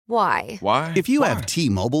Why? Why? If you have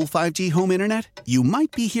T-Mobile 5G home internet, you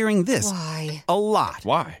might be hearing this Why? a lot.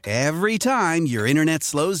 Why? Every time your internet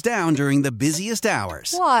slows down during the busiest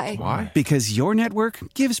hours. Why? Why? Because your network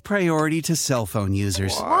gives priority to cell phone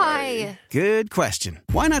users. Why? Good question.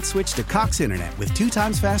 Why not switch to Cox Internet with 2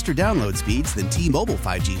 times faster download speeds than T-Mobile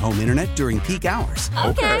 5G home internet during peak hours?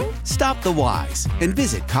 Okay. Stop the whys and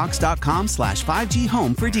visit cox.com/5G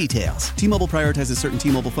home for details. T-Mobile prioritizes certain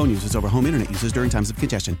T-Mobile phone users over home internet users during times of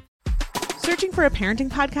congestion. Searching for a parenting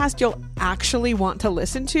podcast you'll actually want to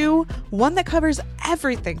listen to? One that covers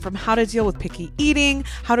everything from how to deal with picky eating,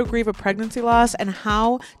 how to grieve a pregnancy loss, and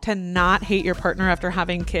how to not hate your partner after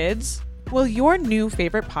having kids? Well, your new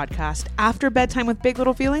favorite podcast, After Bedtime with Big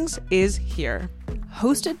Little Feelings, is here.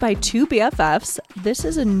 Hosted by 2 BFFs, this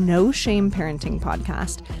is a no-shame parenting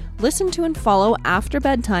podcast. Listen to and follow After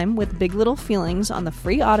Bedtime with Big Little Feelings on the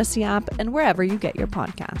free Odyssey app and wherever you get your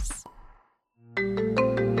podcasts.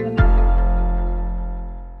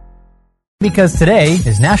 Because today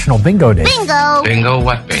is National Bingo Day. Bingo! Bingo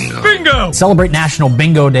what bingo? Bingo! Celebrate National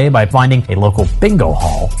Bingo Day by finding a local bingo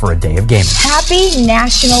hall for a day of gaming. Happy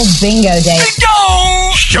National Bingo Day.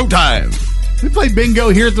 Bingo! Showtime! We played bingo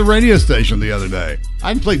here at the radio station the other day.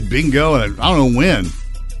 I played bingo, and I don't know when.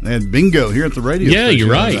 They had bingo here at the radio station. Yeah, you're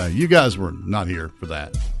right. You guys were not here for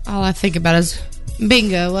that. All I think about is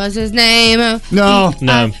Bingo was his name. No.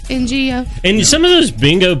 Bingo. And some of those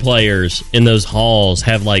bingo players in those halls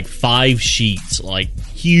have like 5 sheets, like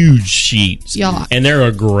huge sheets. Yeah. And they're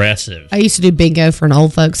aggressive. I used to do bingo for an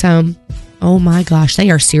old folks home. Oh my gosh,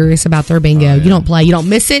 they are serious about their bingo. Oh, yeah. You don't play, you don't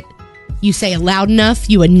miss it. You say it loud enough,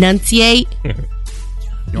 you enunciate. You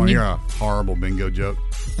want to hear a horrible bingo joke?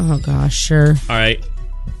 Oh gosh, sure. All right.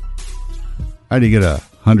 How do you get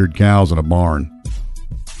 100 cows in a barn?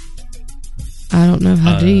 I don't know.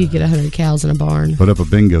 How do you get 100 cows in a barn? Put up a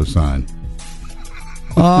bingo sign.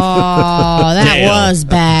 Oh, that Dale. was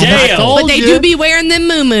bad. Dale. But they do be wearing them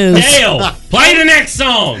moo-moos. Dale, play the next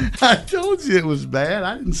song. I told you it was bad.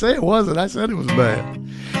 I didn't say it wasn't. I said it was bad.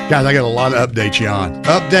 Guys, I got a lot of updates, Jan.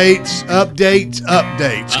 Updates.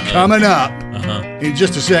 Coming up in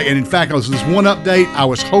just a second. In fact, there's this one update. I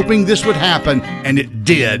was hoping this would happen, and it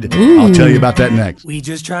did. Ooh. I'll tell you about that next. We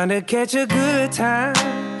just trying to catch a good time.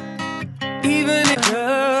 Even if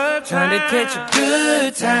good trying to catch a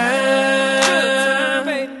good time,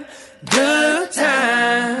 baby. Good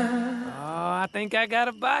time. Oh, I think I got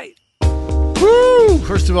a bite. Woo!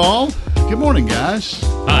 First of all, good morning, guys.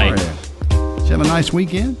 Hi. How are you? Did you have a nice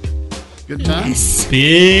weekend? Good time? Yes.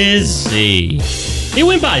 Busy. It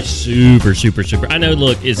went by super. I know,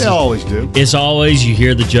 look, They always do. It's always, you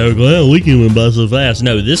hear the joke, well, weekend went by so fast.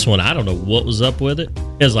 No, this one, I don't know what was up with it.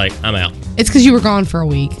 It was like, I'm out. It's because you were gone for a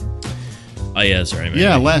week. Oh, yeah, that's right, man.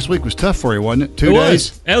 Yeah, last week was tough for you, wasn't it? 2 It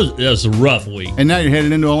days? was. That was a rough week. And now you're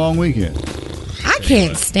headed into a long weekend. I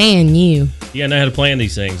can't stand you. You gotta know how to plan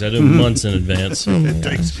these things. I do them months in advance. It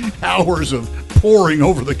takes hours of poring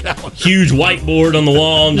over the calendar. Huge whiteboard on the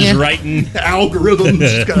wall. I'm just writing algorithms.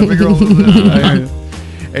 Just gotta figure all this out.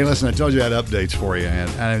 Hey, listen, I told you I had updates for you.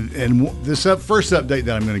 And this first update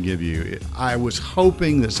that I'm going to give you, I was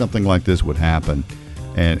hoping that something like this would happen,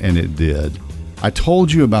 and it did. I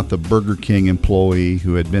told you about the Burger King employee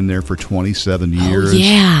who had been there for 27 years. Oh,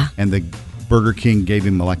 yeah. And the Burger King gave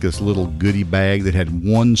him like this little goodie bag that had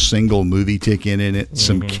one single movie ticket in it,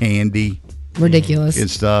 some candy. Ridiculous. And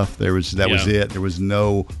stuff. That was it. There was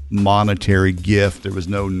no monetary gift. There was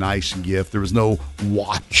no nice gift. There was no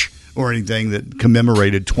watch or anything that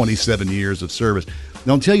commemorated 27 years of service.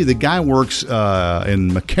 Now, I'll tell you, the guy works in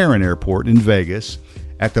McCarran Airport in Vegas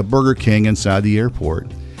at the Burger King inside the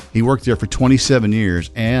airport. He worked there for 27 years,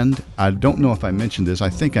 and I don't know if I mentioned this. I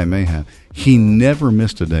think I may have. He never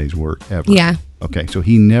missed a day's work, ever. Yeah. Okay, so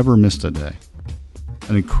he never missed a day.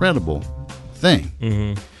 An incredible thing.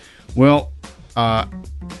 Mm-hmm. Well,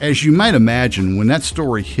 as you might imagine, when that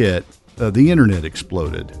story hit, the internet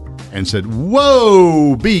exploded and said,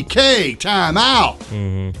 "Whoa, BK, time out.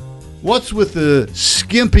 Mm-hmm. What's with the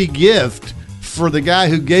skimpy gift for the guy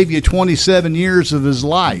who gave you 27 years of his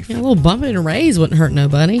life?" Yeah, a little bump and a raise wouldn't hurt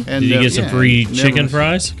nobody. And did you get some free chicken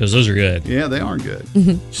fries? Because those are good. Yeah, they are good.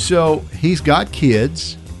 So he's got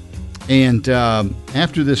kids, and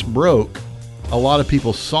after this broke, a lot of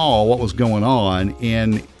people saw what was going on,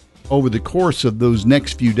 and over the course of those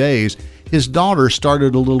next few days, his daughter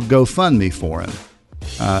started a little GoFundMe for him.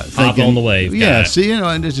 Hop on the wave. Yeah, see,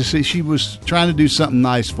 and to see she was trying to do something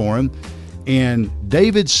nice for him, and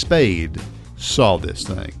David Spade saw this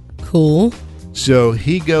thing. Cool. So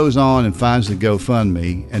he goes on and finds the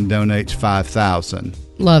GoFundMe and donates $5,000.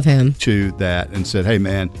 Love him. To that, and said, "Hey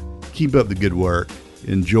man, keep up the good work.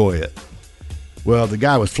 Enjoy it." Well, the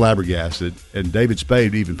guy was flabbergasted, and David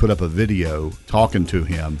Spade even put up a video talking to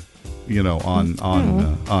him,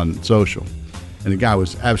 on social, and the guy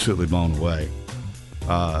was absolutely blown away.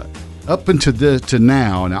 Up until to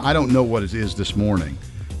now, I don't know what it is this morning,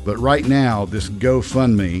 but right now this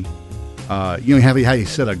GoFundMe, how you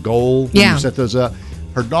set a goal when you set those up.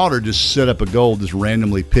 Her daughter just set up a goal, just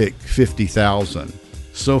randomly picked 50,000.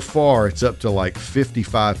 So far, it's up to like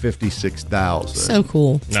 56,000. So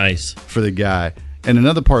cool. Nice. For the guy. And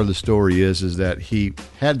another part of the story is that he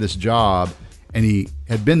had this job, and he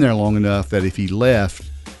had been there long enough that if he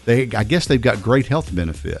left, I guess they've got great health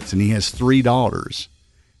benefits, and he has 3 daughters.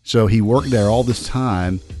 So he worked there all this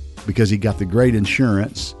time because he got the great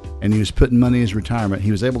insurance, and he was putting money in his retirement.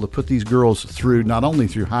 He was able to put these girls through, not only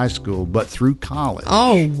through high school, but through college.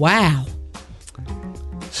 Oh, wow.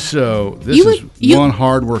 So this is one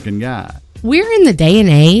hard-working guy. We're in the day and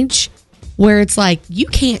age where it's like you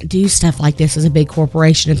can't do stuff like this as a big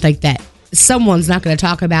corporation and think that someone's not going to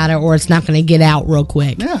talk about it or it's not going to get out real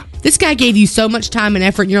quick. Yeah. This guy gave you so much time and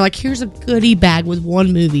effort, and you're like, here's a goodie bag with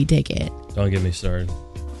one movie ticket. Don't get me started.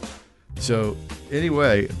 So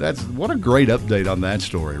anyway, what a great update on that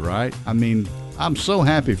story, right? I mean, I'm so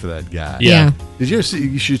happy for that guy. Yeah. Did you see?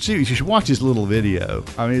 You should watch this little video.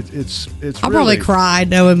 I mean, it's. I'll probably cry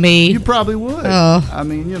knowing me. You probably would. Oh. I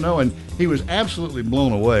mean, and he was absolutely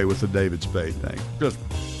blown away with the David Spade thing. Just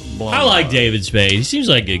blown. I like David Spade. He seems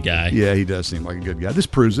like a good guy. Yeah, he does seem like a good guy. This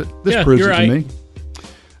proves it. This proves it right. to me.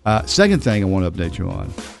 Second thing I want to update you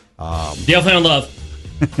on. Dale found love.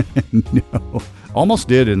 No. Almost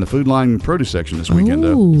did in the Food Line produce section this weekend,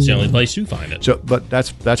 though. It's the only place to find it. So, but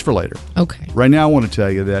that's for later. Okay. Right now, I want to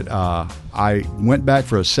tell you that I went back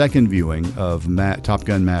for a second viewing of Top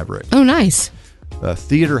Gun Maverick. Oh, nice.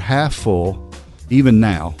 Theater half full, even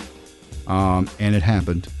now, and it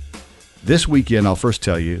happened. This weekend, I'll first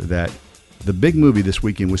tell you that the big movie this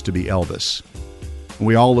weekend was to be Elvis.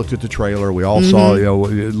 We all looked at the trailer. We all saw,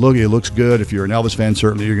 it looks good. If you're an Elvis fan,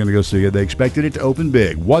 certainly you're going to go see it. They expected it to open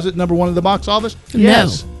big. Was it number one at the box office?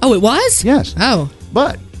 Yes. No. Oh, it was? Yes. Oh.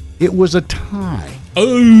 But it was a tie. Oh.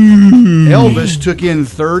 Elvis took in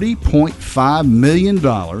 $30.5 million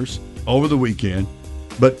over the weekend,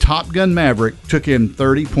 but Top Gun Maverick took in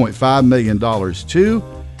 $30.5 million too.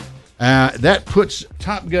 That puts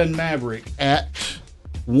Top Gun Maverick at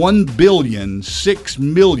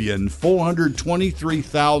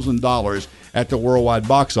 $1,006,423,000 at the worldwide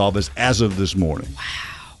box office as of this morning.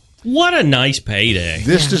 Wow. What a nice payday.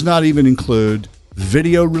 This does not even include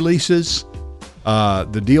video releases,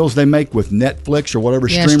 the deals they make with Netflix or whatever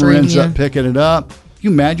streamer ends up picking it up. Can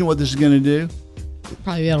you imagine what this is going to do?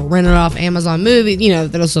 Probably be able to rent it off Amazon Movie.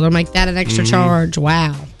 They'll make that an extra charge.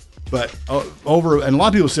 Wow. But and a lot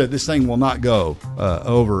of people said this thing will not go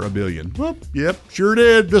over $1 billion. Well, yep, sure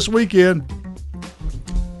did this weekend.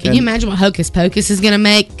 Can you imagine what Hocus Pocus is going to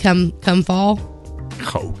make come fall?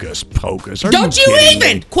 Hocus Pocus. Don't you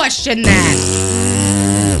even question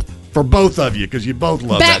that. For both of you, because you both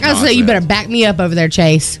love that nonsense. I say you better back me up over there,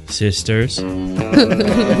 Chase. Sisters. See?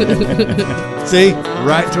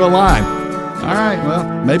 Right to a line. All right, well,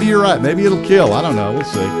 maybe you're right. Maybe it'll kill. I don't know. We'll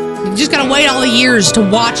see. You just got to wait all the years to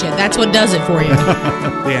watch it. That's what does it for you.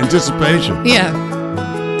 The anticipation. Yeah.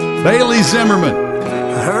 Bailey Zimmerman.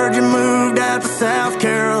 I heard you moved out to South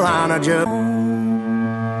Carolina, Joe.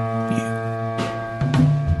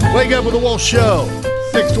 Wake up with the Wolf Show.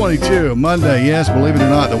 6:22, Monday. Yes, believe it or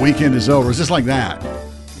not, the weekend is over. It's just like that.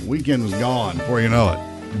 The weekend was gone before you know it.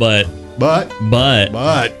 But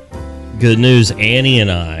good news, Annie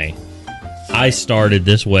and I started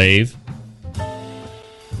this wave.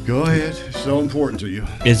 Go ahead. It's so important to you.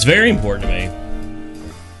 It's very important to me.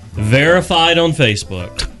 Verified on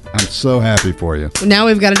Facebook. I'm so happy for you. Now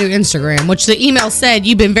we've got to do Instagram, which the email said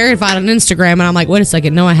you've been verified on Instagram. And I'm like, wait a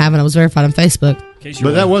second. No, I haven't. I was verified on Facebook.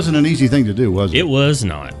 But that wasn't an easy thing to do, was it? It was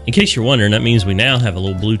not. In case you're wondering, that means we now have a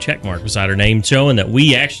little blue check mark beside our name showing that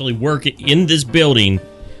we actually work in this building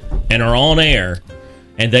and are on air,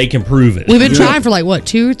 and they can prove it. We've been trying for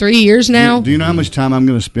 2 or 3 years now. Do you know how much time I'm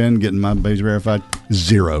going to spend getting my page verified?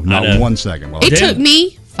 0. Not 1 second. It took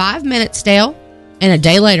me 5 minutes, Dale, and a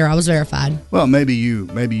day later I was verified. Well, maybe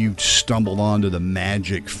you stumbled onto the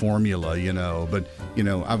magic formula, but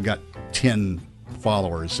I've got 10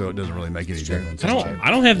 followers, so it doesn't really make any difference.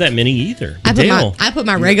 I don't have that many either. I put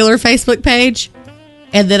my regular Facebook page,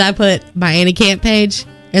 and then I put my Annie Camp page,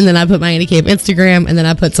 and then I put my Annie Camp Instagram, and then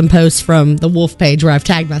I put some posts from the Wolf page where I've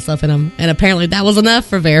tagged myself in them, and apparently that was enough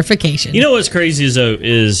for verification. You know what's crazy is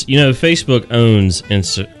Facebook owns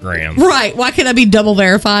Instagram. Right. Why can't I be double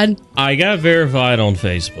verified? I got verified on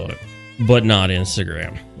Facebook, but not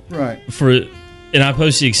Instagram. Right. And I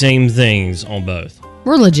post the same things on both.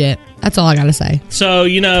 We're legit. That's all I got to say. So,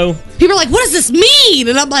 people are like, what does this mean?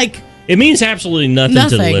 And I'm like, it means absolutely nothing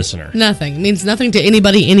to the listener. Nothing. It means nothing to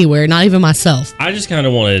anybody anywhere, not even myself. I just kind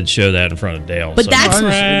of wanted to show that in front of Dale. But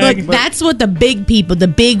that's what the big people, the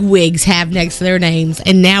big wigs have next to their names.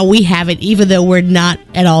 And now we have it, even though we're not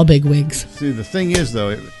at all big wigs. See, the thing is,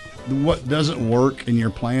 though, what doesn't work in your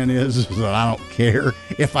plan is that I don't care.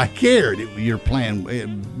 If I cared, your plan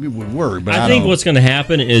it would work. But I think what's going to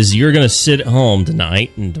happen is you're going to sit at home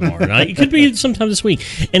tonight and tomorrow night. It could be sometime this week.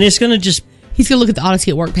 And it's going to just... He's going to look at the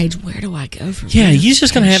Odyssey at Work page. Where do I go from here? He's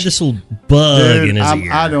just going to have this little bug in his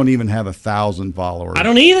ear. I don't even have 1,000 followers. I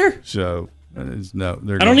don't either. So, I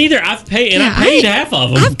don't either. I've paid, and I paid half of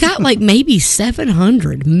them. I've got like maybe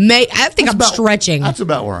 700. I think I'm stretching. That's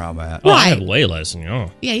about where I'm at. Oh, I have way less than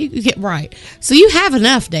y'all. Yeah, you get right. So you have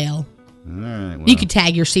enough, Dale. All right. Well, you could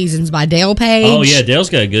tag your seasons by Dale page. Oh yeah, Dale's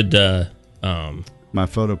got a good my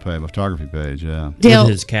photo page, my photography page. Yeah, Dale,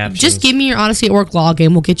 with his captions. Just give me your Odyssey at Work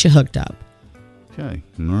login. We'll get you hooked up. Okay.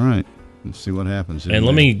 All right. Let's see what happens. And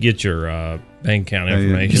let me get your bank account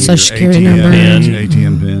information. Social security number.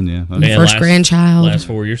 ATM pin, yeah. Okay. First grandchild. Last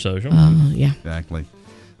 4 your social. Yeah. Exactly.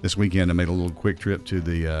 This weekend I made a little quick trip to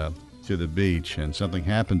the beach, and something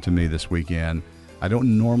happened to me this weekend. I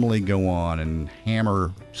don't normally go on and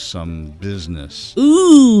hammer some business.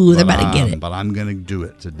 Ooh, they're about to get it. But I'm going to do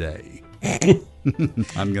it today.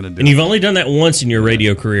 I'm going to do it. And you've only done that once in your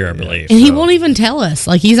radio career, I believe. And he won't even tell us.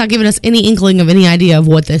 Like, he's not giving us any inkling of any idea of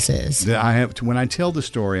what this is. When I tell the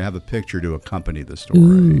story, I have a picture to accompany the story.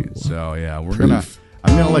 Ooh. So, yeah, I'm going to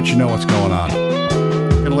let you know what's going on.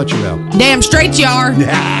 I'm going to let you know. Damn straight you are.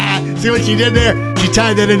 See what she did there? She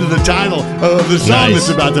tied that into the title of the song that's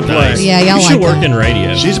about to play. Nice. Yeah, y'all you should work in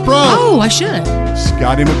radio. She's a pro. Oh, I should.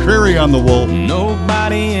 Scotty McCreery on the Wolf.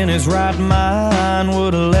 Nobody in his right mind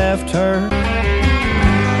would have left her.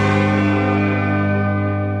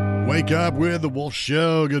 Wake up with the Wolf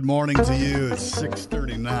Show. Good morning to you. It's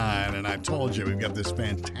 6:39, and I told you we've got this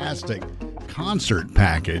fantastic concert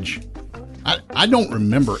package. I don't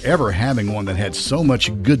remember ever having one that had so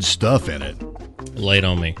much good stuff in it. Late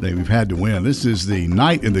on me. We've had to win. This is the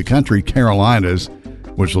Night in the Country Carolinas,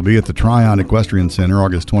 which will be at the Tryon Equestrian Center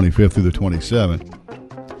August 25th through the 27th.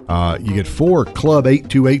 You get 4 Club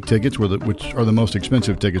 828 tickets, which are the most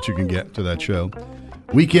expensive tickets you can get to that show.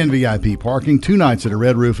 Weekend VIP parking, 2 nights at a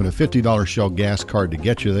Red Roof, and a $50 Shell gas card to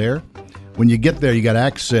get you there. When you get there, you got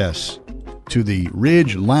access to the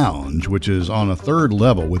Ridge Lounge, which is on a 3rd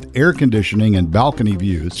level with air conditioning and balcony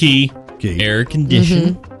views. Key. Air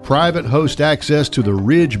conditioning. Mm-hmm. Private host access to the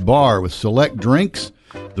Ridge Bar with select drinks.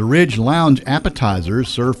 The Ridge Lounge appetizers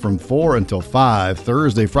served from 4 until 5,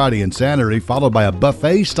 Thursday, Friday, and Saturday, followed by a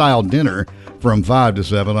buffet-style dinner from 5 to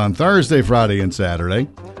 7 on Thursday, Friday, and Saturday.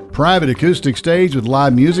 Private acoustic stage with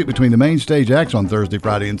live music between the main stage acts on Thursday,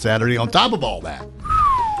 Friday, and Saturday. On top of all that,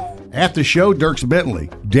 at the show, Dierks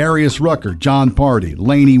Bentley, Darius Rucker, John Party,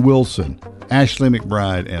 Lainey Wilson, Ashley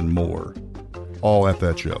McBride, and more. All at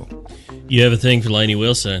that show. You have a thing for Lainey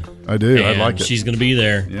Wilson. I do. I like it. She's going to be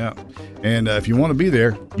there. Yeah. And if you want to be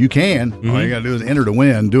there, you can. Mm-hmm. All you got to do is enter to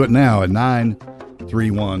win. Do it now at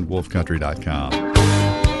 931wolfcountry.com.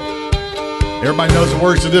 Everybody knows the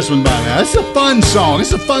words to this one by now. It's a fun song.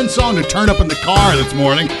 It's a fun song to turn up in the car this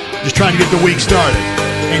morning, just trying to get the week started.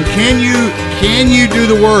 And can you do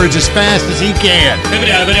the words as fast as he can?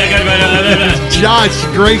 Josh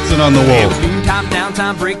Grayson on the Wolf. Time,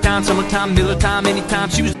 downtime, break time, summertime, Miller time, anytime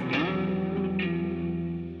she was.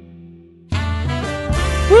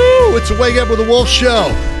 Woo! It's a Wake Up with the Wolf show.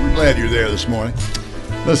 We're glad you're there this morning.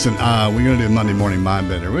 Listen, we're going to do a Monday morning mind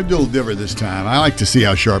bender. We're a little different this time. I like to see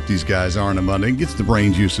how sharp these guys are on a Monday. It gets the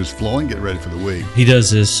brain juices flowing, get ready for the week. He does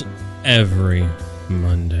this every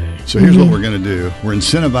Monday. So here's what we're going to do. We're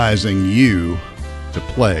incentivizing you to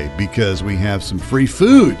play because we have some free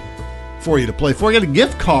food for you to play for. We got a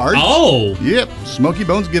gift card. Oh! Yep, Smoky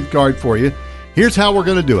Bones gift card for you. Here's how we're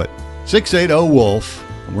going to do it. 680-WOLF.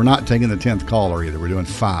 We're not taking the 10th caller either. We're doing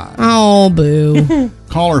 5. Oh, boo.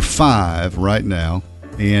 Caller 5 right now.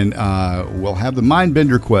 And we'll have the mind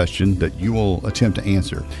bender question that you will attempt to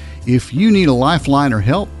answer. If you need a lifeline or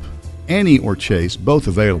help, Annie or Chase, both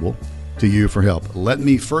available to you for help. Let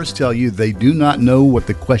me first tell you, they do not know what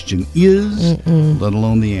the question is, let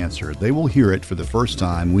alone the answer. They will hear it for the first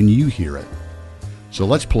time when you hear it. So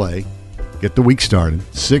let's play. Get the week started.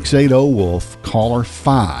 680-WOLF, caller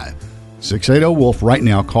 5. 680-WOLF right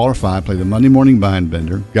now, caller 5. Play the Monday Morning Mind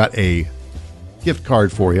Bender. Got a gift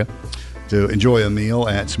card for you to enjoy a meal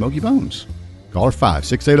at Smoky Bones. Caller 5,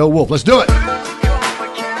 680-WOLF. Let's do it.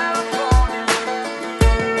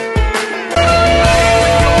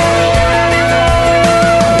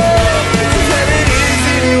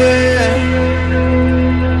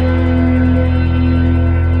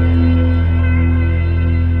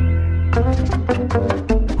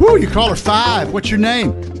 caller 5. What's your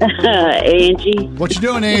name? Angie. What you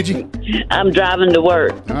doing, Angie? I'm driving to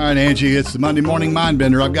work. All right, Angie, it's the Monday Morning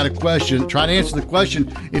Mindbender. I've got a question. Try to answer the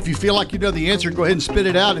question. If you feel like you know the answer, go ahead and spit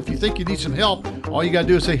it out. If you think you need some help, all you got to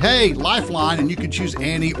do is say, hey, Lifeline, and you can choose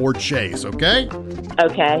Annie or Chase, okay?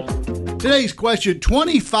 Okay. Today's question,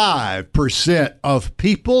 25% of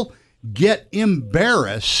people get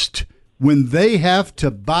embarrassed when they have to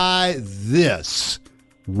buy this.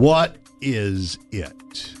 What is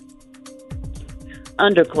it?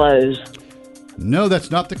 Underclothes. No, that's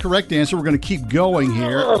not the correct answer. We're going to keep going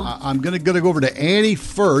here. I'm going to go over to Annie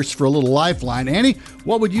first for a little lifeline. Annie,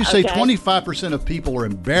 what would you say 25% of people are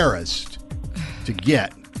embarrassed to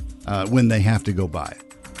get when they have to go buy it?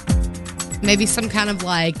 Maybe some kind of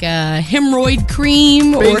like hemorrhoid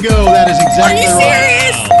cream. Bingo, that is exactly right. Are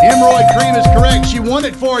you serious? Hemorrhoid cream is correct. She won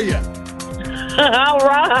it for you. All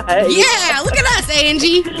right. Yeah, look at us,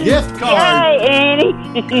 Angie. Gift card. Hey,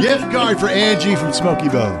 Annie. Gift card for Angie from Smoky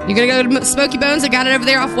Bone. You're going to go to Smoky Bones. I got it over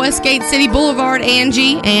there off Westgate City Boulevard,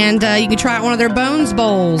 Angie. And you can try out one of their Bones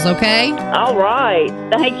Bowls, okay? All right.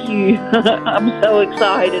 Thank you. I'm so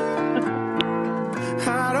excited.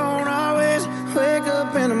 I don't always wake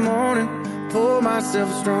up in the morning, pull myself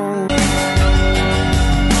strong.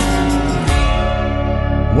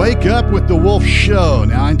 Wake up with the Wolf Show.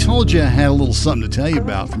 Now, I told you I had a little something to tell you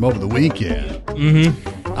about from over the weekend.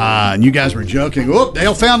 Mm-hmm. And you guys were joking. Oh,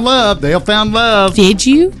 Dale found love. Dale found love. Did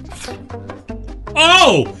you?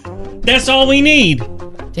 Oh, that's all we need.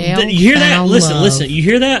 Dale You hear that? found Listen, love. listen. You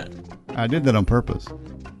hear that? I did that on purpose. I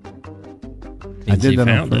Means did you that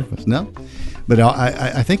on found it. purpose. No, but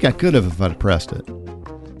I think I could have if I'd pressed it.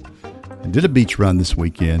 I did a beach run this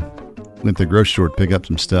weekend. Went to the grocery store to pick up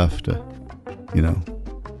some stuff to,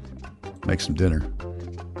 make some dinner.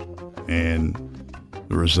 And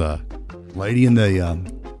there was a lady in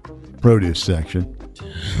the produce section.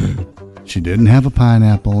 She didn't have a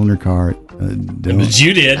pineapple in her cart. But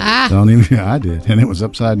you did. Don't even. I did, and it was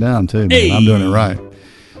upside down too. Man. Hey. I'm doing it right.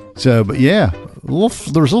 So, but yeah, there was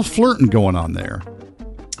a little flirting going on there.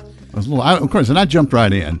 Of course, and I jumped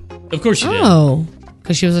right in. Of course you did. Oh,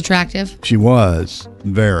 because she was attractive? She was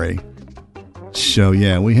very. So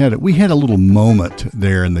yeah, we had a little moment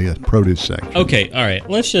there in the produce section. Okay, all right.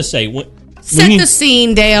 Let's just say Set the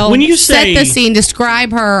scene, Dale. When you say set the scene,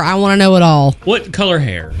 describe her. I want to know it all. What color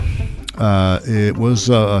hair? It was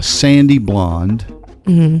a sandy blonde.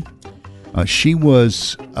 Mm-hmm. She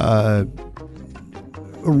was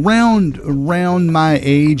around my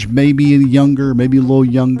age, maybe younger, maybe a little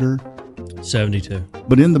younger. 72.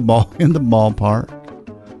 But in the ballpark.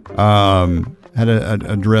 Had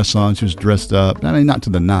a dress on. She was dressed up. I mean, not to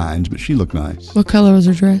the nines, but she looked nice. What color was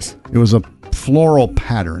her dress? It was a floral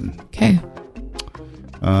pattern. Okay.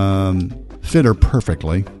 Fit her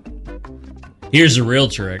perfectly. Here's the real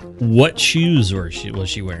trick. What shoes was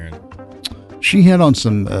she wearing? She had on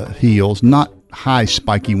some heels, not high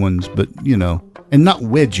spiky ones, but and not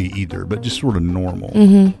wedgy either, but just sort of normal.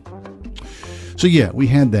 Mm-hmm. So yeah, we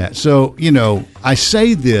had that. So I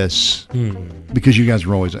say this because you guys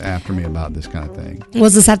were always after me about this kind of thing.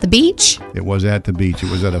 Was this at the beach? It was at the beach. It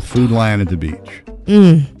was at a food line at the beach.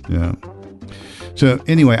 Yeah. So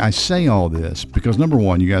anyway, I say all this because number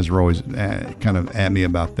one, you guys are always kind of at me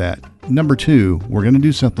about that. Number two, we're going to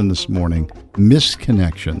do something this morning.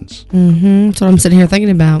 Misconnections. Mm-hmm. That's what I'm sitting here thinking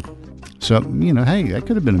about. So, hey, that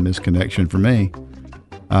could have been a misconnection for me.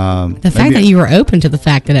 The fact that you were open to the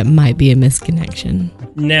fact that it might be a misconnection.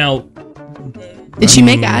 Now, did she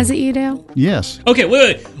make eyes at you, Dale? Yes. Okay,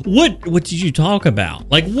 wait. What did you talk about?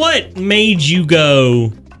 Like, what made you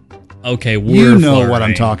go? Okay, we're what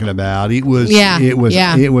I'm talking about. It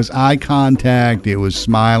was eye contact. It was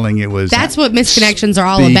smiling. It was. That's what misconnections are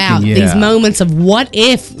all about. Yeah. These moments of what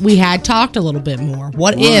if we had talked a little bit more?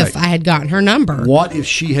 What if I had gotten her number? What if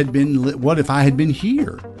she had been? What if I had been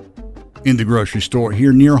here in the grocery store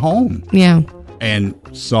here near home? Yeah. And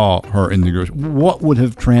saw her in the grocery. What would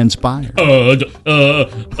have transpired? Where's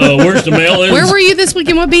the mail? Where were you this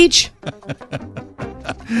weekend? What beach?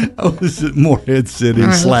 I was at Morehead City /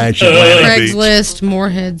 Atlanta Beach. Craigslist,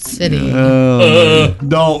 Morehead City.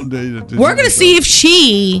 Don't. We're going to see if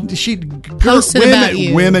she posted about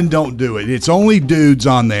you. Women don't do it. It's only dudes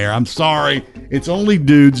on there. I'm sorry. It's only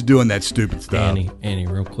dudes doing that stupid stuff. Annie,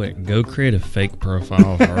 real quick, go create a fake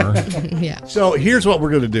profile of her. Yeah. So here's what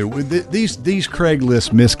we're going to do. These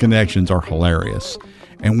Craigslist misconnections are hilarious.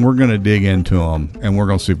 And we're going to dig into them, and we're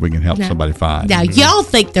going to see if we can help somebody find. Now, y'all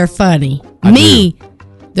think they're funny. I Me,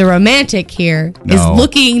 the romantic here, is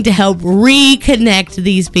looking to help reconnect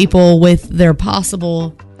these people with their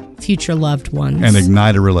possible future loved ones. And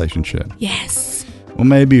ignite a relationship. Yes. Well,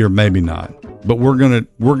 maybe or maybe not. But we're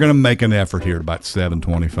gonna make an effort here at about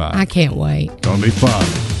 7:25. I can't wait. Gonna be fun.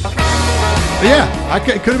 But yeah,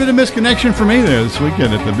 it could have been a misconnection for me there this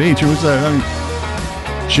weekend at the beach. It was.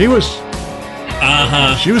 She was.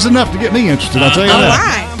 She was enough to get me interested. I'll tell you that. All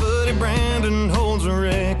right.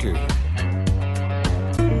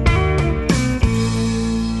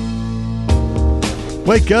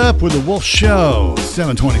 Wake up with the Wolf Show,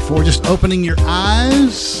 7:24. Just opening your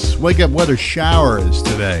eyes. Wake up weather showers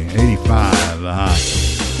today, 85 the high.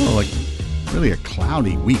 Well, like really a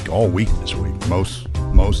cloudy week all week this week. Mostly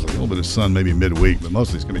a little bit of sun maybe midweek, but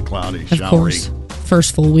mostly it's gonna be cloudy, showery. Of course,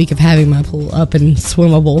 first full week of having my pool up and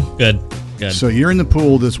swimmable. Good. So you're in the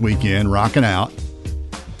pool this weekend, rocking out,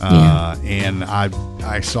 and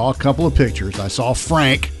I saw a couple of pictures. I saw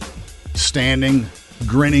Frank standing,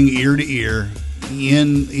 grinning ear to ear.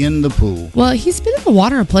 In the pool. Well, he's been in the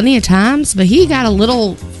water plenty of times, but he got a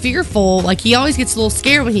little fearful. Like, he always gets a little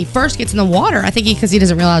scared when he first gets in the water. I think because he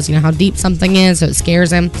doesn't realize, how deep something is, so it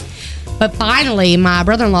scares him. But finally, my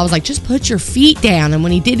brother-in-law was like, just put your feet down. And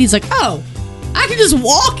when he did, he's like, oh, I can just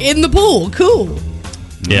walk in the pool. Cool.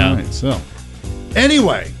 Yeah. All right, so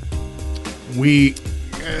anyway,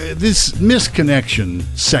 this misconnection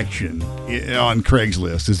section on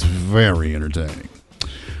Craigslist is very entertaining.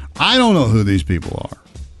 I don't know who these people are.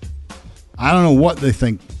 I don't know what they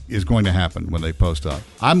think is going to happen when they post up.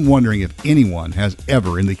 I'm wondering if anyone has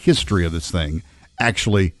ever in the history of this thing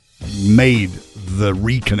actually made the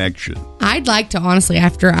reconnection. I'd like to, honestly,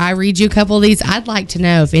 after I read you a couple of these, I'd like to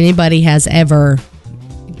know if anybody has ever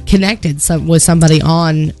connected with somebody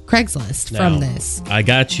on Craigslist from this. I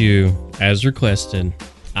got you, as requested,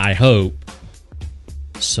 I hope,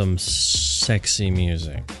 some sexy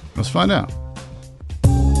music. Let's find out.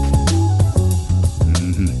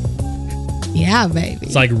 Yeah, baby.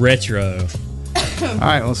 It's like retro. All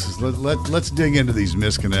right, let's dig into these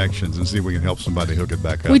misconnections and see if we can help somebody hook it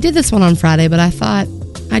back up. We did this one on Friday, but I thought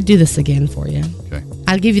I'd do this again for you. Okay.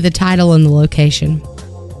 I'll give you the title and the location.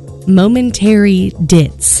 Momentary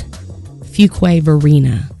Dits, Fuquay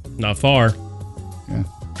Verena. Not far. Yeah,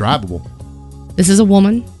 drivable. This is a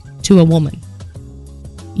woman to a woman.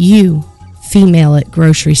 You, female at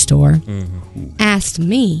grocery store, asked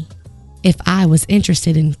me if I was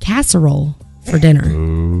interested in casserole for dinner.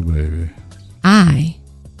 Oh, baby. I,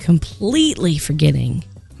 completely forgetting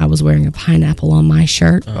I was wearing a pineapple on my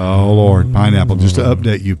shirt. Oh, Lord. Pineapple. Just to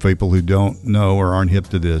update you people who don't know or aren't hip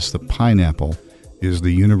to this, the pineapple is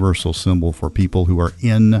the universal symbol for people who are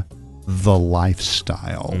in the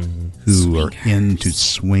lifestyle, who are into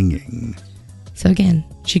swinging. So again,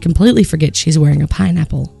 she completely forgets she's wearing a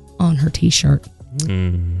pineapple on her t-shirt.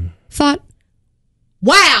 Thought,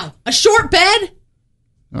 wow, a short bed?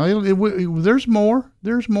 There's more.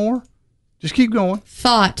 There's more. Just keep going.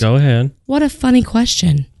 Thought, go ahead. What a funny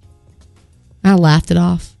question. I laughed it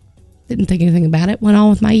off. Didn't think anything about it. Went on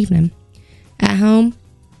with my evening. At home,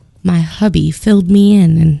 my hubby filled me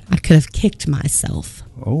in and I could have kicked myself.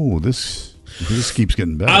 Oh, this keeps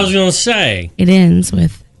getting better. I was going to say. It ends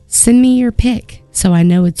with, send me your pic so I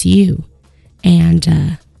know it's you.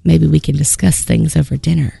 And maybe we can discuss things over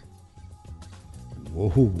dinner.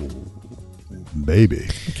 Whoa, baby.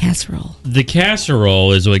 The casserole. The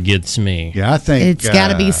casserole is what gets me. Yeah, I think it's got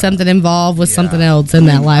to be something involved with something else in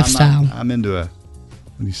that lifestyle. I'm into what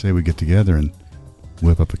do you say we get together and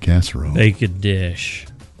whip up a casserole? Bake a dish.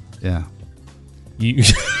 Yeah. You.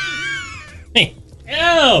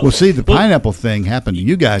 Well, see, the pineapple thing happened to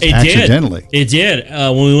you guys accidentally. It did.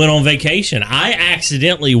 When we went on vacation, I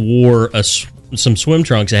accidentally wore some swim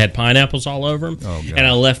trunks that had pineapples all over them. Oh, and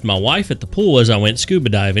I left my wife at the pool as I went scuba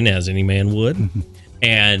diving, as any man would.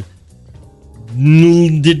 And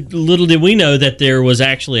little did we know that there was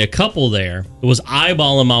actually a couple there that was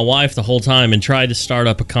eyeballing my wife the whole time and tried to start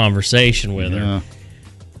up a conversation with her.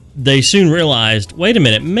 They soon realized, wait a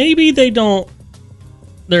minute, maybe they're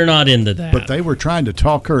not into that. But they were trying to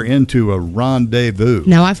talk her into a rendezvous.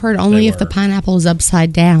 No, I've heard only if the pineapple is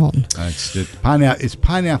upside down. It's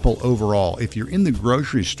pineapple overall. If you're in the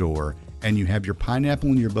grocery store and you have your pineapple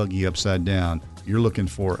in your buggy upside down, you're looking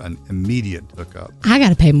for an immediate hookup. I got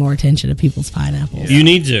to pay more attention to people's pineapples. You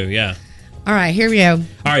need to, yeah. All right, here we go.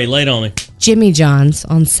 All right, lay it on me. Jimmy John's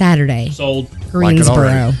on Saturday. Sold.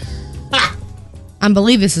 Greensboro. I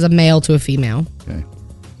believe this is a male to a female. Okay.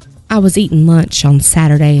 I was eating lunch on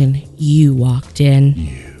Saturday and you walked in.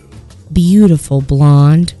 You. Beautiful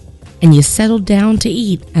blonde. And you settled down to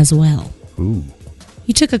eat as well. Ooh.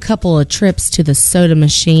 You took a couple of trips to the soda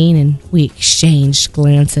machine and we exchanged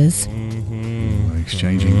glances.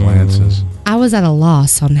 Exchanging glances. I was at a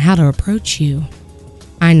loss on how to approach you.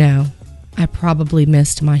 I know. I probably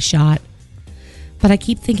missed my shot. But I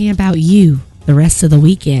keep thinking about you the rest of the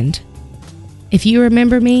weekend. If you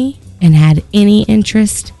remember me and had any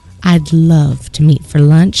interest, I'd love to meet for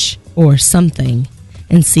lunch or something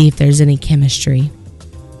and see if there's any chemistry.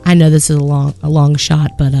 I know this is a long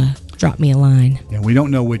shot, but drop me a line. Yeah, we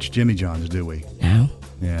don't know which Jimmy John's, do we? No.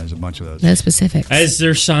 Yeah, there's a bunch of those. No specifics. As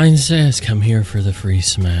their sign says, come here for the free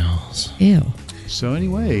smells. Ew. So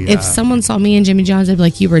anyway, If someone saw me and Jimmy John's, they'd be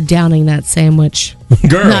like, you were downing that sandwich.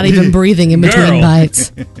 Girl. Not even breathing in between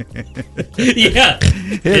bites. Yeah.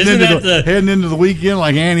 heading into the weekend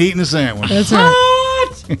like Ann eating a sandwich. That's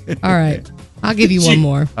right. All right. I'll give you one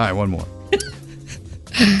more. All right, one more.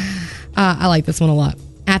 I like this one a lot.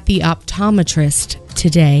 At the optometrist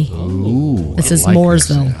today. Ooh. This is I like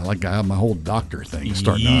Mooresville. this. I like my whole doctor thing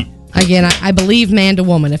starting out. Again, I believe man to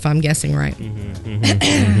woman, if I'm guessing right.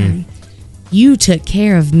 You took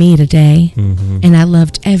care of me today, and I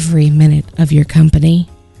loved every minute of your company.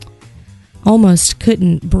 Almost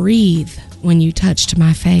couldn't breathe when you touched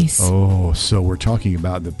my face. Oh, so we're talking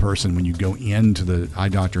about the person when you go into the eye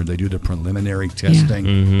doctor, they do the preliminary testing.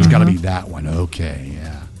 Yeah. It's got to be that one. Okay,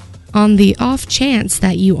 yeah. On the off chance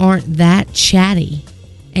that you aren't that chatty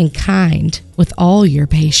and kind with all your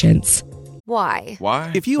patients. Why?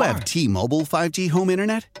 If you have T-Mobile 5G home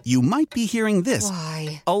internet, you might be hearing this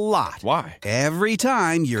Why? a lot. Every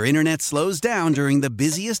time your internet slows down during the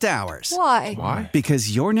busiest hours. Why?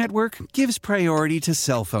 Because your network gives priority to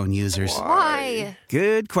cell phone users. Why?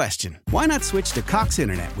 Good question. Why not switch to Cox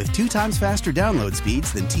Internet with 2 times faster download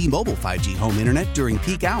speeds than T-Mobile 5G home internet during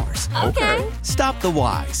peak hours? Okay. Stop the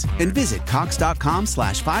whys and visit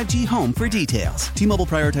cox.com/5G home for details. T-Mobile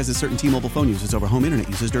prioritizes certain T-Mobile phone users over home internet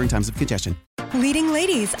users during times of congestion. Leading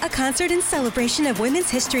Ladies, a concert in celebration of Women's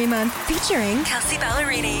History Month featuring Kelsey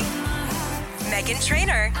Ballerini, Meghan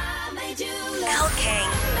Trainor, Elle King,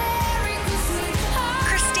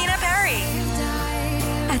 Christina Perri.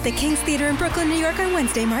 At the King's Theater in Brooklyn, New York on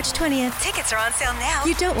Wednesday, March 20th. Tickets are on sale now.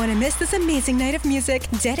 You don't want to miss this amazing night of music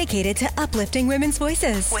dedicated to uplifting women's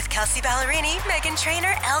voices. With Kelsey Ballerini, Meghan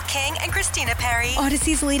Trainor, Elle King, and Christina Perri.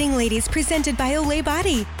 Odyssey's Leading Ladies presented by Olay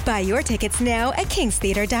Body. Buy your tickets now at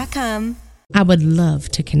kingstheater.com. I would love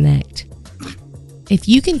to connect. If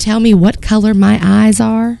you can tell me what color my eyes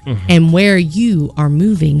are and where you are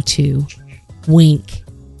moving to, wink.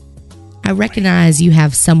 I recognize you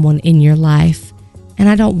have someone in your life, and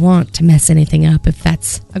I don't want to mess anything up if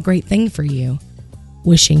that's a great thing for you.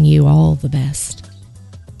 Wishing you all the best.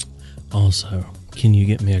 Also, can you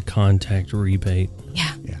get me a contact rebate?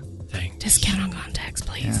 Yeah. Thanks. Discount on contacts,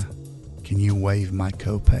 please. Yeah. Can you waive my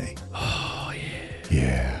copay? Oh, yeah.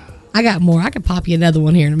 Yeah. I got more. I could pop you another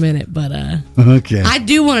one here in a minute, but okay. I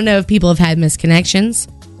do want to know if people have had misconnections,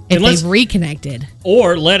 if they've reconnected.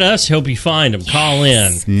 Or let us help you find them. Call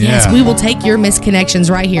in. Yes, we will take your misconnections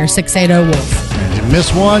right here, 680-WOLF. And if you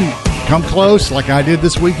miss one, come close like I did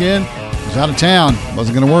this weekend. I was out of town.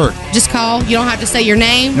 Wasn't going to work. Just call. You don't have to say your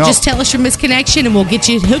name. Nope. Just tell us your misconnection and we'll get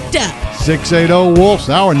you hooked up. 680-WOLF's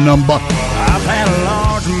our number. I've had a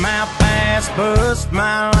large mouth pass, bust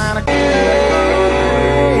my line of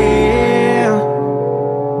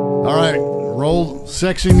All right, roll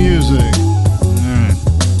sexy music. All right.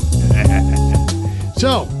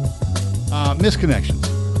 So, misconnections.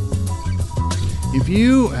 If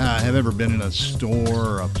you have ever been in a store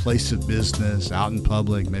or a place of business, out in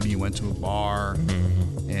public, maybe you went to a bar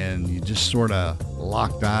and you just sort of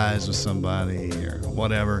locked eyes with somebody or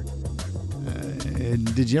whatever,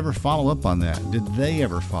 did you ever follow up on that? Did they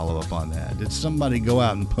ever follow up on that? Did somebody go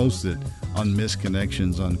out and post it on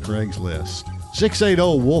misconnections on Craigslist?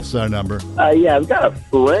 680-WOLF's our number. Yeah, I've got a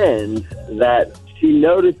friend that she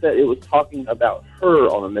noticed that it was talking about her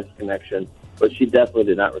on a misconnection, but she definitely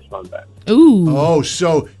did not respond back. Ooh. Oh,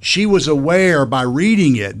 so she was aware by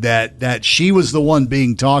reading it that she was the one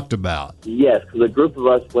being talked about. Yes, because a group of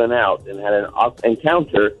us went out and had an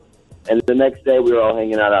encounter, and the next day we were all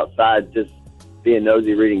hanging out outside just being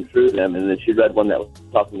nosy, reading through them, and then she read one that was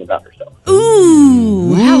talking about herself.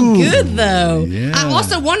 Ooh, how good, though. Yeah. I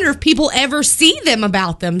also wonder if people ever see them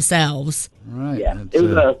about themselves. Right. Yeah, it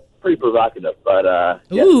was pretty provocative, but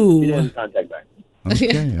yeah, Ooh. she didn't contact back.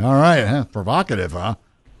 Okay, all right. Huh? Provocative, huh?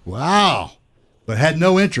 Wow. But had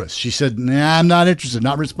no interest. She said, nah, I'm not interested,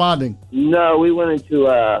 not responding. No, we went into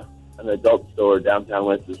an adult store downtown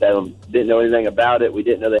Winston-Salem. Didn't know anything about it. We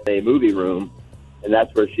didn't know that they had a movie room. And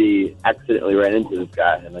that's where she accidentally ran into this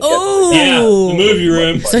guy. And Oh, yeah, the movie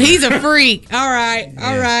room. So he's a freak. All right,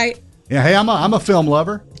 all right. Yeah, hey, I'm a film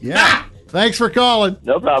lover. Yeah. Thanks for calling.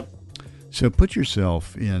 No problem. So put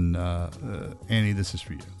yourself in, Annie, this is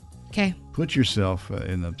for you. Okay. Put yourself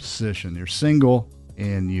in the position. You're single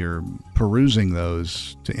and you're perusing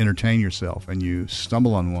those to entertain yourself, and you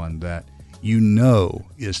stumble on one that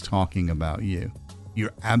is talking about you.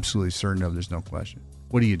 You're absolutely certain of. There's no question.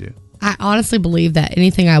 What do you do? I honestly believe that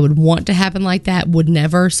anything I would want to happen like that would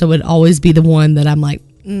never. So it'd always be the one that I'm like,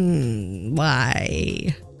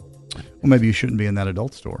 why? Well, maybe you shouldn't be in that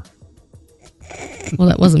adult store. Well,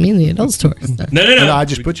 that wasn't me in the adult store. No. I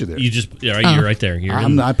just put you there. You're right there.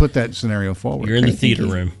 I put that scenario forward. You're in the theater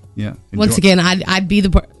room. Yeah. Once again, I'd be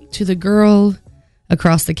to the girl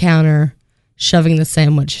across the counter shoving the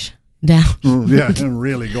sandwich down. Yeah,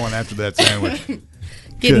 really going after that sandwich.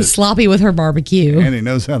 Getting sloppy with her barbecue. Annie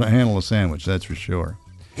knows how to handle a sandwich, that's for sure.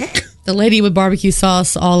 The lady with barbecue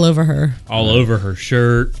sauce all over her. All over her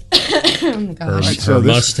shirt. Her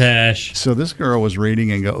mustache. So this girl was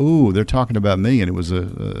reading and go, ooh, they're talking about me. And it was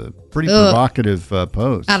a pretty provocative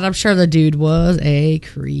post. And I'm sure the dude was a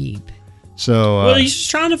creep. So he's just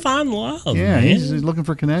trying to find love. Yeah, man. he's looking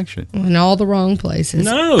for connection. In all the wrong places.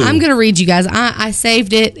 No. I'm going to read you guys. I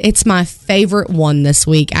saved it. It's my favorite one this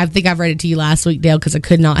week. I think I've read it to you last week, Dale, because I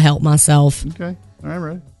could not help myself. Okay. All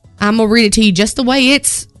right. I'm going to read it to you just the way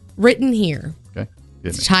it's written here. Okay.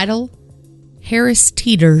 It's titled Harris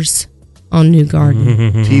Teeters on New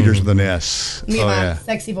Garden. Teeters with an S. Me and my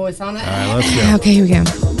sexy voice on it. All right, let's go. Okay, here we go.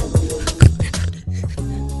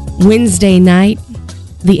 Wednesday night,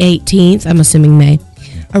 the 18th, I'm assuming May,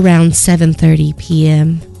 around 7:30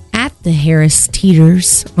 p.m. at the Harris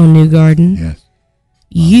Teeters on New Garden. Yes.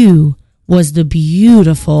 You was the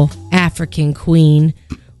beautiful African queen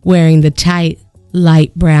wearing the tight,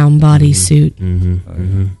 light brown bodysuit.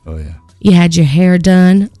 Oh, yeah. You had your hair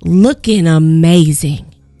done, looking amazing.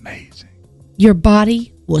 Your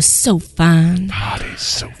body was so fine. Body's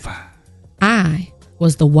so fine. I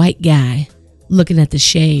was the white guy looking at the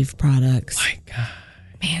shave products. White guy.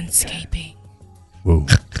 Manscaping. Whoa.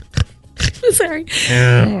 Sorry.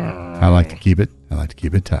 I like to keep it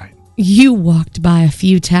tight. You walked by a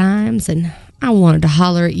few times and I wanted to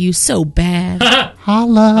holler at you so bad.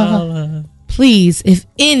 Holla. Please, if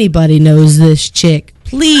anybody knows this chick,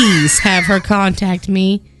 please have her contact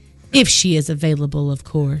me if she is available, of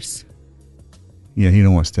course. Yeah, he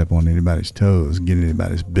don't want to step on anybody's toes, get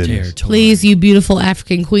anybody's business. Please, you beautiful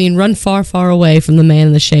African queen, run far, far away from the man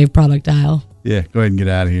in the shave product aisle. Yeah, go ahead and get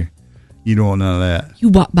out of here. You don't want none of that. You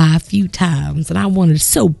walked by a few times, and I wanted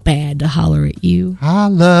so bad to holler at you.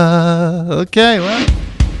 Holla. Okay, well,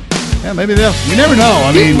 yeah, maybe they'll. You never know.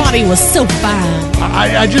 I mean, your body was so fine.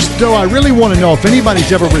 I just, though, I really want to know if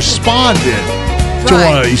anybody's ever responded to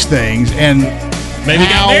one of these things and maybe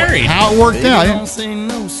got married. How it worked out. Don't say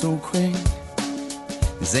no so quick.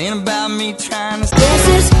 This ain't about me trying to. This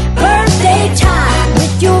is birthday time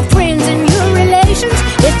with your friends and your relations.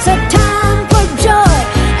 It's a time for joy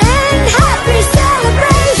and happy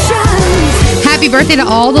celebrations. Happy birthday to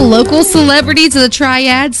all the local celebrities of the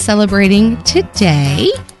Triad celebrating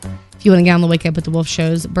today. If you want to get on the Wake Up with the Wolf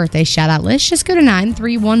Show's birthday shout-out list, just go to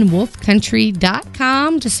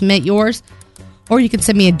 931wolfcountry.com to submit yours. Or you can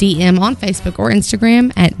send me a DM on Facebook or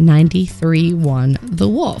Instagram at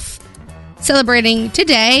 931thewolf. Celebrating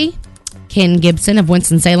today, Ken Gibson of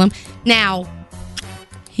Winston-Salem. Now,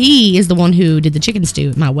 he is the one who did the chicken stew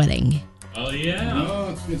at my wedding. Oh, yeah. Oh,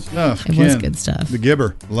 it's good stuff. It was good stuff. The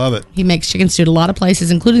Gibber. Love it. He makes chicken stew at a lot of places,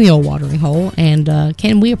 including the Old Watering Hole. And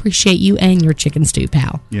Ken, we appreciate you and your chicken stew,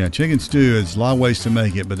 pal. Yeah, chicken stew, there's a lot of ways to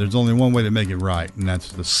make it, but there's only one way to make it right, and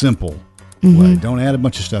that's the simple way. Don't add a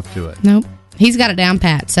bunch of stuff to it. Nope. He's got it down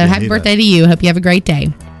pat. So happy birthday to you. Hope you have a great day.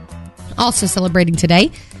 Also celebrating today,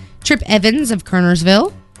 Trip Evans of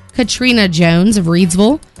Kernersville, Katrina Jones of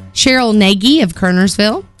Reedsville, Cheryl Nagy of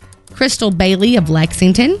Kernersville, Crystal Bailey of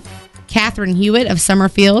Lexington, Catherine Hewitt of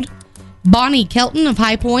Summerfield, Bonnie Kelton of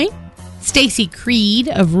High Point, Stacy Creed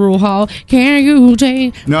of Rural Hall. Can you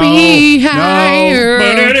take me higher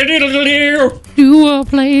to a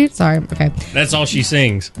place? Sorry, okay. That's all she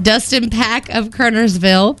sings. Dustin Pack of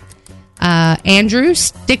Kernersville, Andrew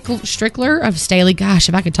Strickler of Staley. Gosh,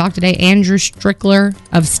 if I could talk today. Andrew Strickler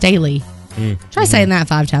of Staley. Try saying that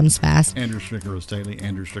 5 times fast. Andrew Strickler of Staley,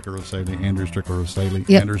 Andrew Strickler of Staley, Andrew Strickler of Staley,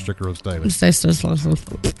 Yep. Andrew Strickler of Staley. Stay slow.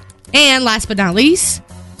 And last but not least,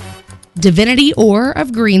 Divinity Orr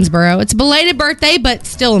of Greensboro. It's a belated birthday, but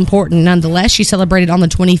still important nonetheless. She celebrated on the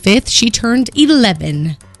 25th. She turned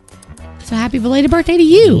 11. So happy belated birthday to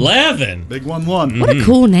you. 11. Big 1-1. What a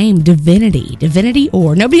cool name, Divinity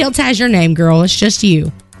Orr. Nobody else has your name, girl. It's just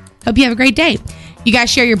you. Hope you have a great day. You guys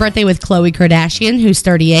share your birthday with Khloe Kardashian, who's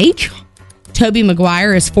 38. Toby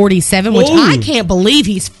Maguire is 47, which I can't believe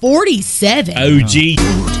he's 47. OG.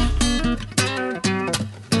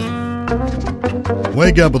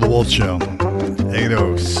 Wake Up with the Wolf Show.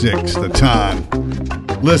 8:06, the time.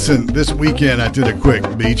 Listen, this weekend I did a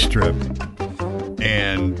quick beach trip.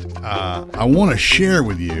 And I want to share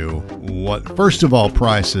with you what, first of all,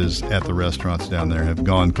 prices at the restaurants down there have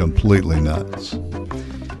gone completely nuts.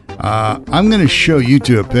 I'm going to show you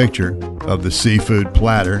two a picture of the seafood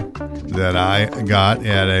platter that I got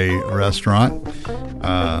at a restaurant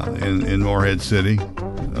in Morehead City,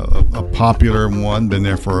 a popular one, been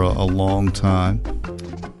there for a long time.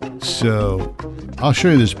 So I'll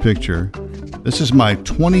show you this picture. This is my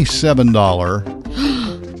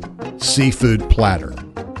 $27 seafood platter.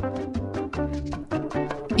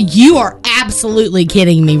 You are absolutely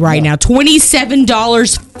kidding me right now.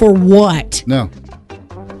 $27 for what? No.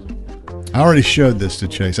 I already showed this to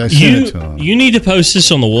Chase. I sent it to him. You need to post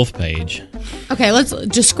this on the Wolf page. Okay, let's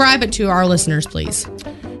describe it to our listeners, please.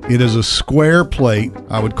 It is a square plate.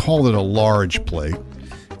 I would call it a large plate.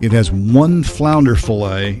 It has one flounder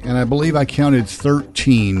fillet, and I believe I counted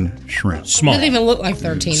 13 shrimp. Small. Doesn't even look like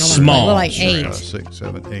 13. Small. Look like 8. 6,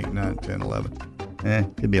 7, 8, 9, 10, 11.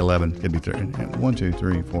 Could be 11. Could be 13. 1, 2,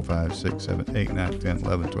 3, 4, 5, 6, 7, 8, 9, 10,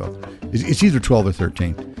 11, 12. It's either 12 or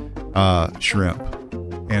 13 shrimp.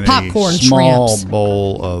 And popcorn a small shrimps.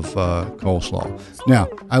 bowl of coleslaw. Now,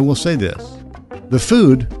 I will say this. The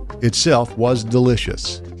food itself was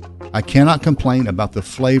delicious. I cannot complain about the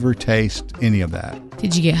flavor, taste, any of that.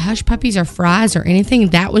 Did you get hush puppies or fries or anything?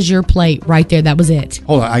 That was your plate right there. That was it.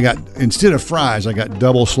 Hold on. Instead of fries, I got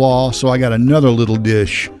double slaw, so I got another little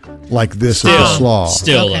dish like this of the slaw.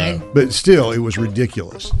 Still, okay. But still, it was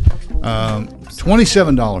ridiculous.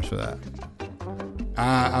 $27 for that.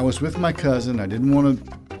 I was with my cousin. I didn't want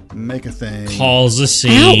to make a thing. Cause a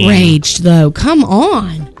scene. Outraged, though. Come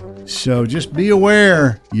on. So just be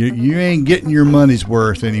aware, you ain't getting your money's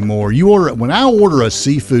worth anymore. When I order a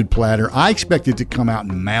seafood platter, I expect it to come out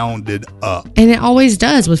mounded up. And it always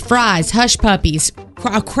does with fries, hush puppies,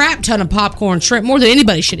 a crap ton of popcorn, shrimp, more than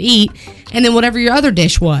anybody should eat, and then whatever your other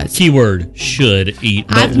dish was. Keyword, should eat.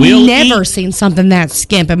 But I've will never eat. seen something that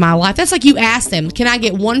skimp in my life. That's like you ask them, can I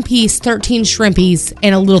get one piece, 13 shrimpies,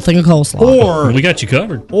 and a little thing of coleslaw? Or we got you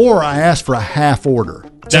covered. Or I asked for a half order.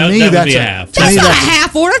 That would be a half. That's not a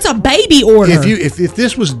half order. That's a baby order. If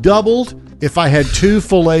this was doubled, if I had 2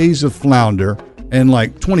 fillets of flounder and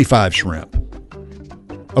like 25 shrimp,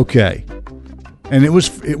 okay, and it was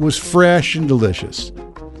fresh and delicious,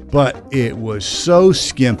 but it was so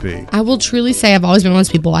skimpy. I will truly say I've always been one of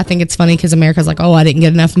those people. I think it's funny because America's like, oh, I didn't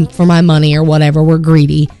get enough for my money or whatever. We're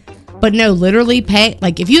greedy. But no, literally pay,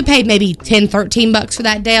 like if you had paid maybe $10, $13 for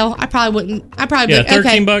that, Dale, I probably wouldn't. I probably Yeah, would,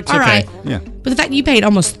 okay, $13, all right. okay. Yeah. But the fact that you paid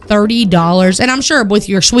almost $30, and I'm sure with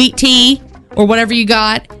your sweet tea or whatever you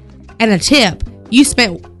got and a tip, you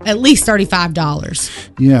spent at least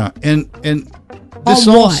 $35. Yeah, and this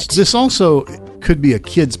On what? This also could be a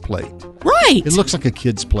kid's plate. Right. It looks like a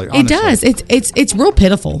kid's plate. It does. It's real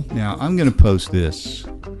pitiful. Now I'm going to post this.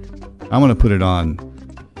 I'm going to put it on.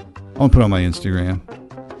 I'm going to put it on my Instagram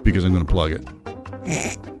because I'm going to plug it.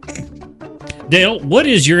 Dale, what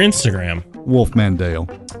is your Instagram? Wolfman Dale.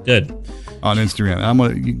 Good. On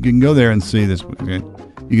Instagram. You can go there and see this. Okay?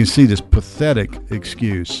 You can see this pathetic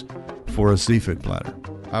excuse for a seafood platter.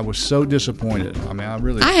 I was so disappointed. I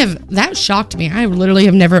mean, that shocked me. I literally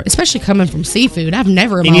have never, especially coming from seafood, I've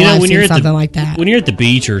never in my life seen something like that. When you're at the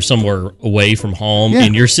beach or somewhere away from home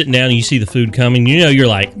and you're sitting down and you see the food coming, you're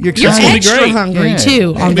like, You're it's gonna be extra great. hungry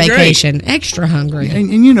too on vacation. Extra hungry. And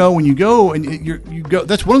when you go and you go,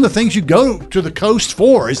 that's one of the things you go to the coast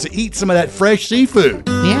for is to eat some of that fresh seafood.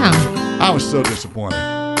 Yeah. I was so disappointed.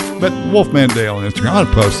 But Wolfman Dale on Instagram, I'll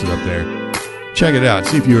post it up there. Check it out.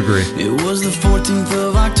 See if you agree. It was the 14th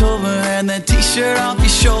of October and that t-shirt off your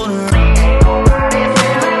shoulder.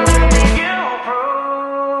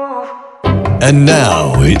 And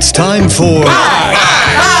now it's time for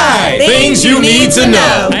Things You Need to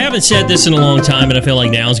Know. I haven't said this in a long time, and I feel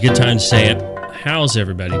like now is a good time to say it. How's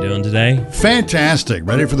everybody doing today? Fantastic.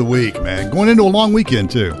 Ready for the week, man. Going into a long weekend,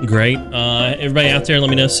 too. Great. Everybody out there, let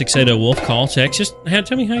me know. 680-WOLF, call, text. Just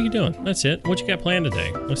tell me how you doing. That's it. What you got planned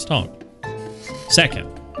today? Let's talk. Second,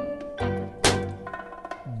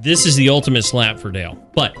 this is the ultimate slap for Dale,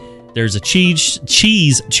 but there's a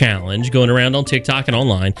cheese challenge going around on TikTok and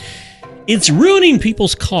online. It's ruining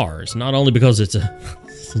people's cars, not only because it's a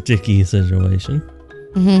sticky situation.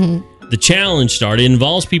 Mm-hmm. The challenge started. It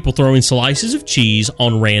involves people throwing slices of cheese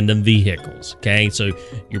on random vehicles. Okay, so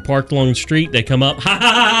you're parked along the street, they come up, ha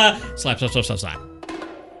ha ha, slap, slap, slap, slap, slap.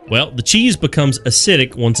 Well, the cheese becomes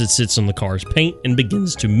acidic once it sits on the car's paint and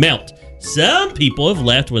begins to melt. Some people have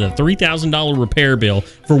left with a $3,000 repair bill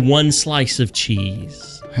for one slice of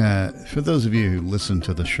cheese. For those of you who listen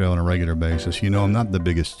to the show on a regular basis, I'm not the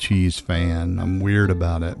biggest cheese fan. I'm weird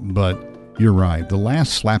about it. But You're right. The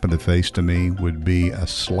last slap of the face to me would be a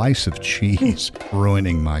slice of cheese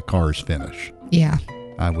ruining my car's finish. Yeah.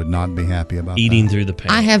 I would not be happy about Eating through the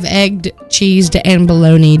paint. I have egged, cheesed, and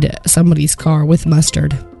bolognaed somebody's car with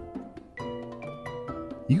mustard.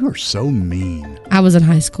 You are so mean. I was in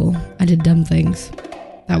high school. I did dumb things.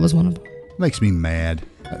 That was one of them. Makes me mad.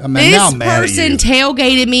 Now I'm mad at person you.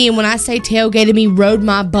 tailgated me, and when I say tailgated me, rode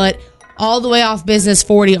my butt all the way off Business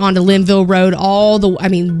 40 onto Linville Road.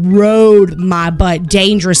 Rode my butt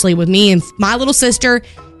dangerously with me and my little sister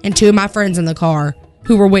and two of my friends in the car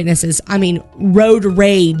who were witnesses. Road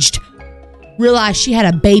raged. Realized she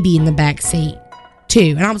had a baby in the back seat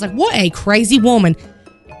too, and I was like, "What a crazy woman!"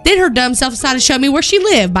 Then her dumb self decided to show me where she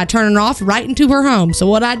lived by turning off right into her home. So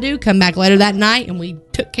what I do? Come back later that night, and we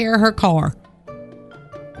took care of her car.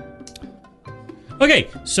 Okay,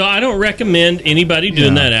 so I don't recommend anybody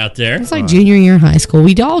doing that out there. It's like junior year in high school.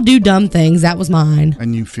 We all do dumb things. That was mine.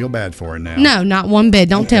 And you feel bad for it now. No, not one bit.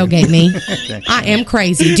 Don't tailgate me. I am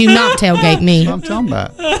crazy. Do not tailgate me. That's what I'm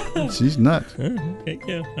talking about. She's nuts. Okay,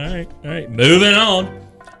 yeah. All right. Moving on.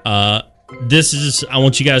 I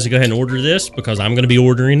want you guys to go ahead and order this because I'm going to be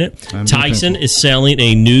ordering it. Tyson is selling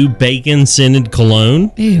a new bacon-scented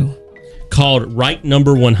cologne. Ew. Called Right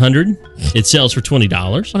Number 100. It sells for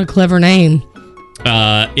 $20. What a clever name.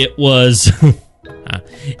 It was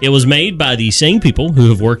made by the same people who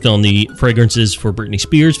have worked on the fragrances for Britney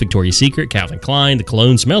Spears, Victoria's Secret, Calvin Klein. The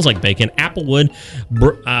cologne smells like bacon, applewood.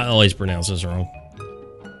 I always pronounce this wrong.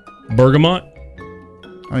 Bergamot.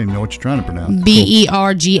 I don't even know what you're trying to pronounce. Bergamot.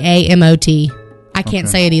 I can't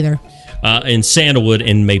say it either. And sandalwood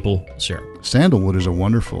and maple syrup. Sandalwood is a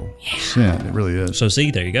wonderful scent. It really is. So see,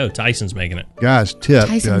 there you go. Tyson's making it. Guys, tip.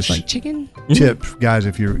 Tyson's like chicken. Tip, guys,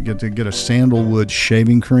 if you get a sandalwood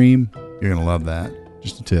shaving cream, you're going to love that.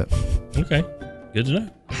 Just a tip. Okay. Good to know.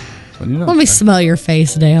 Let me smell your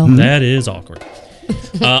face, Dale. That is awkward.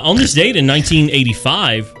 On this date in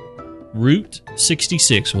 1985, Route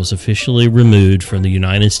 66 was officially removed from the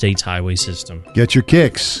United States highway system. Get your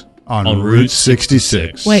kicks on Route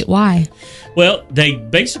 66. Wait, why? Well, they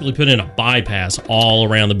basically put in a bypass all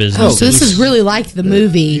around the business. Oh, so this is really like the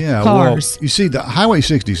movie Cars. Well, you see, the Highway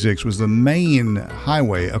 66 was the main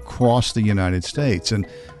highway across the United States, and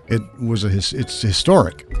it's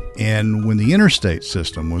historic. And when the interstate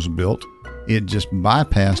system was built, it just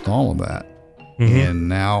bypassed all of that. Mm-hmm. And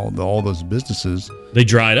now all those businesses, they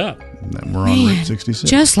dried up. We're on Route 66.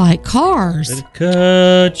 Just like Cars.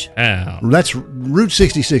 Cut out. That's Route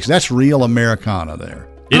 66. That's real Americana there.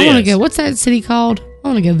 I want to go. What's that city called? I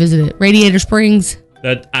want to go visit it. Radiator Springs.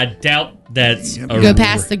 I doubt that's. Go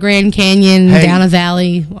past the Grand Canyon, down a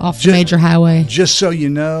valley, off the major highway. Just so you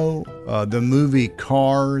know, the movie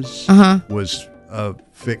Cars was a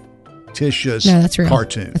fictitious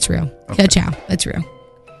cartoon. That's real. Okay. Ciao. That's real.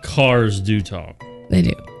 Cars do talk. They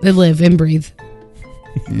do. They live and breathe.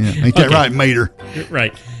 Yeah, ain't that right, Mater?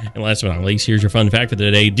 Right. And last but not least, here's your fun fact for the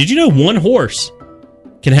day. Did you know one horse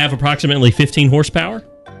can have approximately 15 horsepower?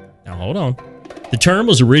 Now, hold on. The term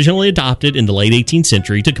was originally adopted in the late 18th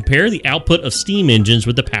century to compare the output of steam engines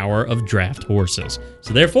with the power of draft horses.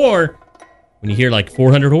 So, therefore, when you hear like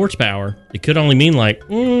 400 horsepower, it could only mean like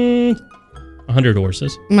 100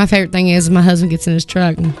 horses. My favorite thing is my husband gets in his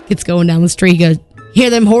truck and gets going down the street. He goes, "Hear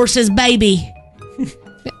them horses, baby."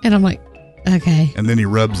 And I'm like, okay. And then he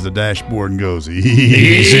rubs the dashboard and goes,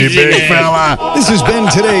 "Easy, big fella." This has been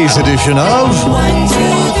today's edition of 1, 2,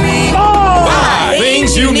 3, 4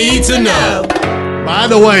 things you need to know. By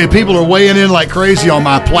the way, people are weighing in like crazy on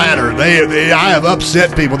my platter. I have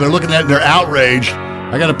upset people. They're looking at it and they're outraged.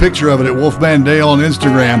 I got a picture of it at Wolfman Dale on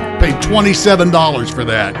Instagram. Paid $27 for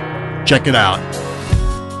that. Check it out.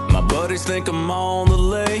 My buddies think I'm on the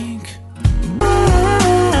lake.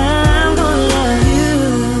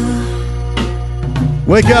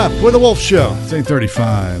 Wake up with the Wolf Show. It's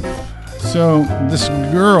 8:35. So this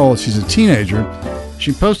girl, she's a teenager.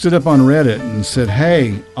 She posted up on Reddit and said,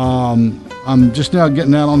 "Hey, I'm just now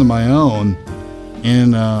getting out onto my own,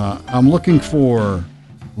 and I'm looking for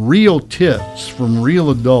real tips from real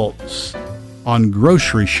adults on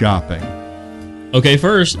grocery shopping." Okay,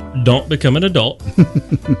 first, don't become an adult.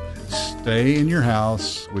 Stay in your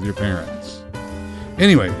house with your parents.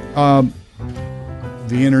 Anyway,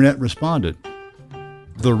 the internet responded.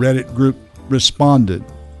 The Reddit group responded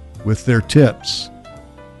with their tips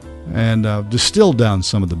and distilled down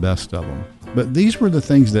some of the best of them. But these were the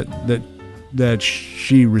things that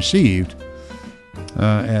she received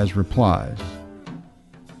as replies.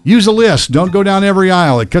 Use a list. Don't go down every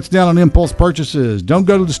aisle. It cuts down on impulse purchases. Don't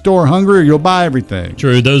go to the store hungry or you'll buy everything.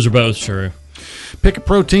 True. Those are both true. Pick a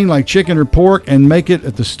protein like chicken or pork and make it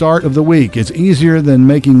at the start of the week. It's easier than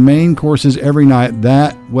making main courses every night.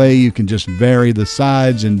 That way you can just vary the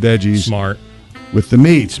sides and veggies. Smart. With the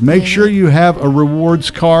meats. Make sure you have a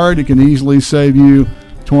rewards card. It can easily save you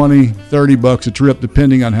 $20-$30 a trip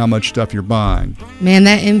depending on how much stuff you're buying. Man,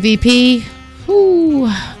 that MVP.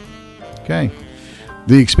 Whew. Okay.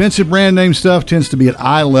 The expensive brand name stuff tends to be at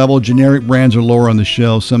eye level. Generic brands are lower on the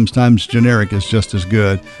shelf. Sometimes generic is just as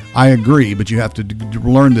good. I agree, but you have to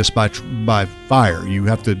learn this by fire. You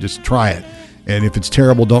have to just try it. And if it's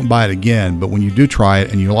terrible, don't buy it again. But when you do try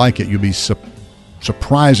it and you like it, you'll be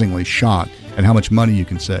surprisingly shocked at how much money you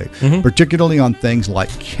can save, particularly on things like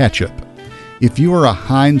ketchup. If you are a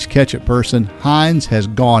Heinz ketchup person, Heinz has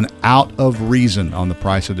gone out of reason on the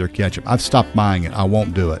price of their ketchup. I've stopped buying it. I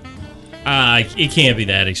won't do it. It can't be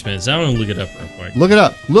that expensive. I'm going to look it up real quick. Look it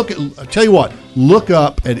up. I'll tell you what. Look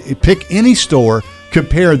up and pick any store,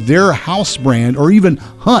 compare their house brand or even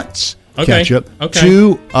Hunt's ketchup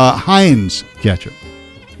to Heinz ketchup.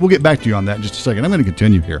 We'll get back to you on that in just a second. I'm going to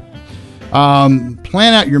continue here.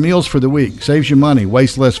 Plan out your meals for the week. Saves you money.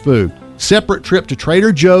 Waste less food. Separate trip to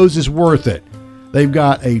Trader Joe's is worth it. They've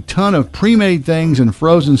got a ton of pre-made things and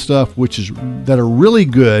frozen stuff that are really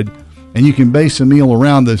good, and you can base a meal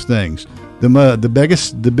around those things.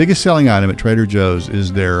 The biggest selling item at Trader Joe's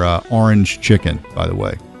is their orange chicken, by the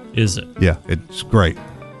way. Is it? Yeah, it's great.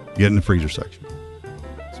 Get in the freezer section.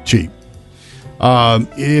 It's cheap.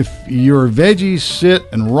 If your veggies sit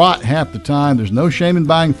and rot half the time, there's no shame in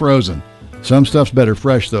buying frozen. Some stuff's better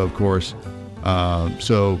fresh, though, of course.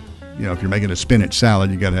 So, if you're making a spinach salad,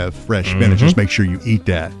 you got to have fresh spinach. Just make sure you eat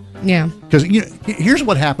that. Yeah. Because here's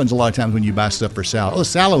what happens a lot of times when you buy stuff for salad. Oh,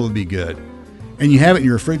 salad would be good. And you have it in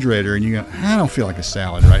your refrigerator, and you go, I don't feel like a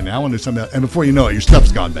salad right now. I want to do something else. And before you know it, your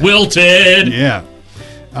stuff's gone bad. Wilted. Yeah.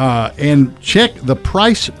 And check the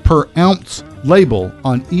price per ounce label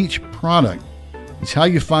on each product. It's how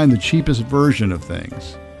you find the cheapest version of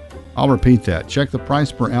things. I'll repeat that. Check the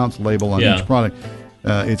price per ounce label on each product.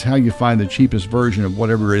 It's how you find the cheapest version of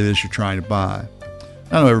whatever it is you're trying to buy.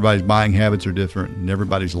 I know everybody's buying habits are different, and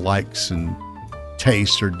everybody's likes and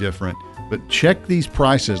tastes are different. But check these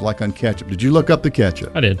prices, like on ketchup. Did you look up the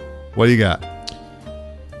ketchup? I did. What do you got?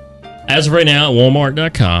 As of right now at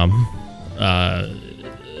Walmart.com,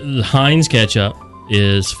 the Heinz ketchup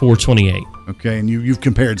is $4.28. Okay, and you've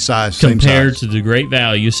compared size, compared to the Great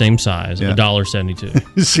Value, same size,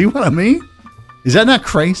 $1.72. See what I mean? Is that not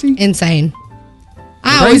crazy? Insane.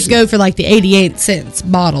 I always go for like the 88 cents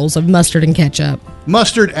bottles of mustard and ketchup.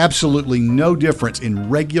 Mustard, absolutely no difference in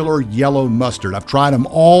regular yellow mustard. I've tried them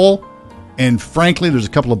all, and frankly, there's a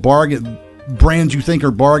couple of bargain brands you think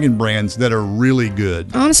are bargain brands that are really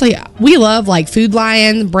good. Honestly, we love like Food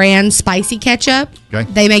Lion brand spicy ketchup.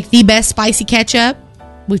 Okay. They make the best spicy ketchup.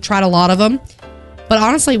 We've tried a lot of them. But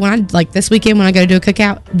honestly, this weekend when I go to do a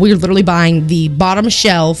cookout, we're literally buying the bottom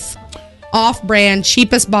shelf, off-brand,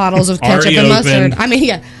 cheapest bottles of ketchup and mustard. I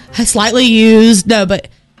mean, slightly used. No, but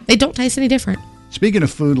they don't taste any different. Speaking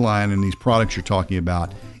of Food Lion and these products you're talking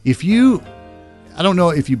about, I don't know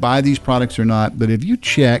if you buy these products or not, but if you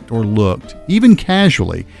checked or looked, even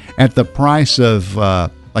casually, at the price of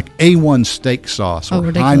like A1 steak sauce or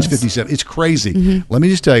Heinz 57, it's crazy. Let me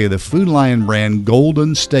just tell you, the Food Lion brand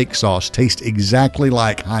Golden Steak Sauce tastes exactly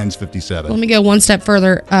like Heinz 57. Let me go one step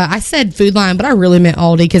further. I said Food Lion, but I really meant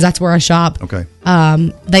Aldi because that's where I shop. Okay.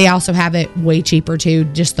 They also have it way cheaper too,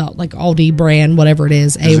 just the like Aldi brand, whatever it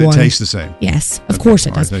is. Does A1. it taste the same? Yes, of course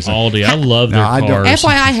it does. Aldi, I love their cars.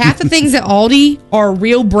 FYI, half the things at Aldi are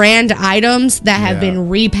real brand items that have been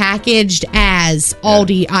repackaged as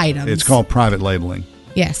Aldi items. It's called private labeling.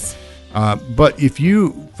 Yes. But if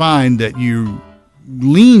you find that you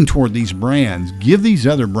lean toward these brands, give these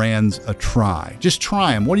other brands a try. Just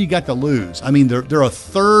try them. What do you got to lose? I mean, they're a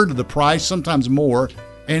third of the price, sometimes more.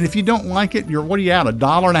 And if you don't like it, what are you out?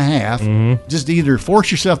 $1.50. Just either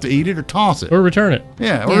force yourself to eat it or toss it. Or return it.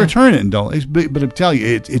 Yeah, or return it and don't. But I tell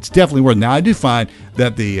you, it's definitely worth it. Now, I do find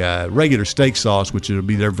that the regular steak sauce, which will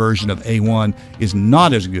be their version of A1, is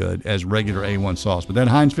not as good as regular A1 sauce. But that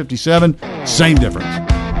Heinz 57, same difference.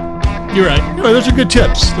 You're right. Anyway, those are good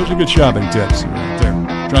tips. Those are good shopping tips right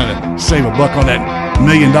there. Trying to save $1 on that $1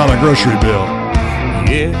 million grocery bill.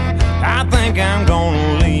 Yeah, I think I'm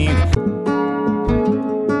gonna leave.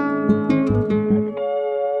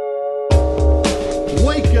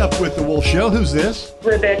 Wake up with the Wolf Show. Who's this?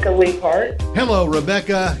 Rebecca Leaphart. Hello,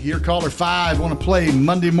 Rebecca. You're caller 5. Want to play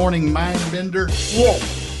Monday Morning Mind Bender?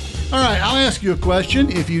 Yes. All right, I'll ask you a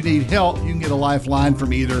question. If you need help, you can get a lifeline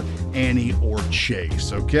from either Annie or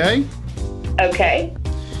Chase, okay? Okay.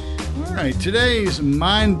 All right, today's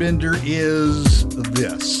Mind Bender is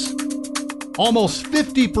this. Almost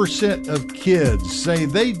 50% of kids say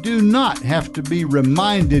they do not have to be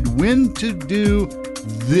reminded when to do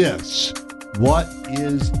this. What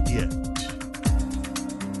is it?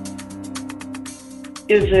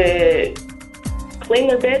 Is it clean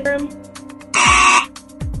their bedroom?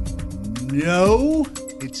 No,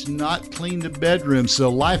 it's not clean the bedroom. So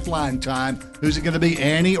lifeline time. Who's it going to be,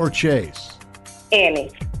 Annie or Chase?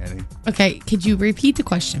 Annie. Annie. Okay, could you repeat the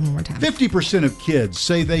question one more time? 50% of kids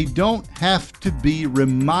say they don't have to be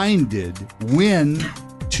reminded when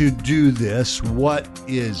to do this. What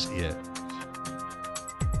is it?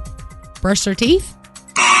 Brush their teeth?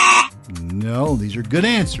 No, these are good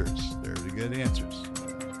answers. They're the good answers.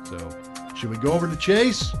 So, should we go over to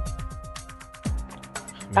Chase?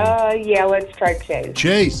 Yeah, let's try Chase.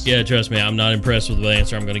 Chase. Yeah, trust me, I'm not impressed with the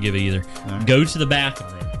answer I'm going to give it either. Right. Go to the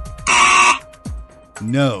bathroom.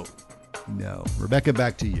 No. Rebecca,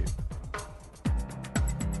 back to you.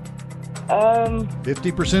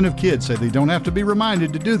 50% of kids say they don't have to be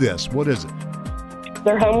reminded to do this. What is it?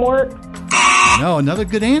 Their homework? No, another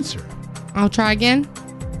good answer. I'll try again.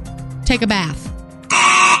 Take a bath.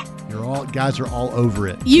 Guys are all over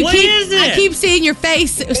it. What is it? I keep seeing your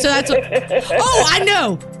face, so that's what. Oh, I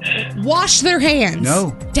know. Wash their hands.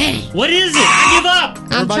 No. Dang. What is it? I give up.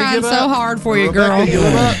 I'm Everybody trying give so up? hard for you, Rebecca,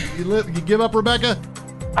 girl. You give up, Rebecca?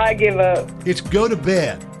 I give up. It's go to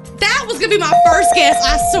bed. That was going to be my first guess,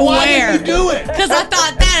 I swear. Why did you do it? Because I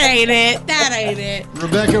thought, that ain't it.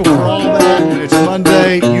 Rebecca, for all that, it's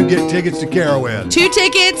Monday. You get tickets to Carowinds. 2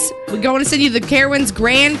 tickets. We're going to send you the Carowinds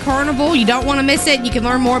Grand Carnival. You don't want to miss it. You can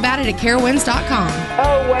learn more about it at carowinds.com.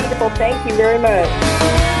 Oh, wonderful. Thank you very much.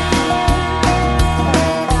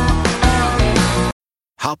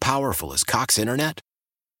 How powerful is Cox Internet?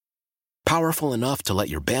 Powerful enough to let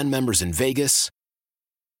your band members in Vegas,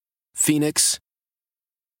 Phoenix,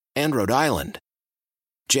 and Rhode Island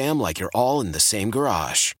jam like you're all in the same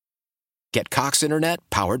garage. Get Cox Internet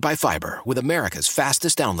powered by fiber with America's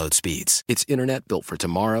fastest download speeds. It's internet built for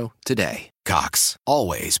tomorrow, today. Cox,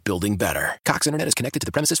 always building better. Cox Internet is connected to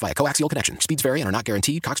the premises via coaxial connection. Speeds vary and are not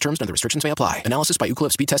guaranteed. Cox terms and other restrictions may apply. Analysis by Ookla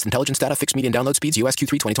of Speed Test Intelligence Data. Fixed median download speeds. US Q3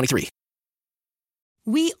 2023.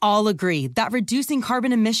 We all agree that reducing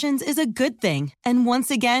carbon emissions is a good thing. And once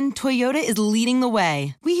again, Toyota is leading the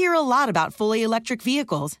way. We hear a lot about fully electric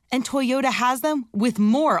vehicles, and Toyota has them with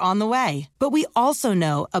more on the way. But we also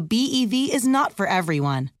know a BEV is not for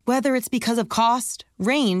everyone, whether it's because of cost,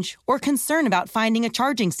 range, or concern about finding a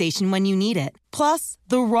charging station when you need it. Plus,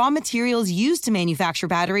 the raw materials used to manufacture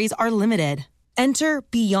batteries are limited. Enter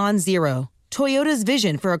Beyond Zero, Toyota's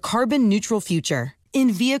vision for a carbon-neutral future. In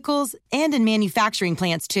vehicles and in manufacturing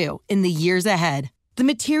plants, too, in the years ahead. The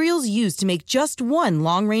materials used to make just one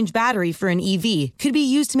long-range battery for an EV could be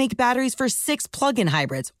used to make batteries for 6 plug-in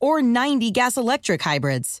hybrids or 90 gas-electric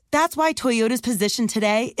hybrids. That's why Toyota's position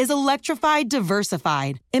today is electrified,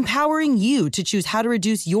 diversified, empowering you to choose how to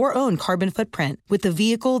reduce your own carbon footprint with the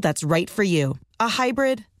vehicle that's right for you. A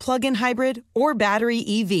hybrid, plug-in hybrid, or battery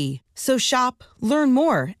EV. So shop, learn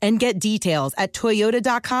more, and get details at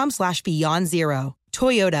toyota.com/beyondzero.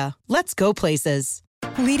 Toyota, let's go places.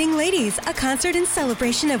 Leading Ladies, a concert in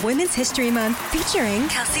celebration of Women's History Month featuring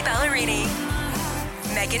Kelsey Ballerini,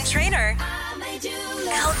 Meghan Trainor,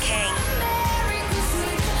 Elle King,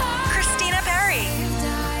 Christina Perri.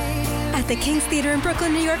 At the King's Theater in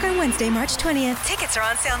Brooklyn, New York on Wednesday, March 20th. Tickets are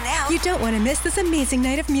on sale now. You don't want to miss this amazing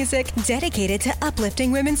night of music dedicated to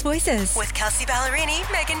uplifting women's voices. With Kelsey Ballerini,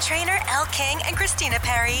 Meghan Trainor, Elle King, and Christina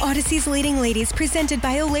Perri. Odyssey's Leading Ladies presented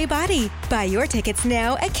by Olay Body. Buy your tickets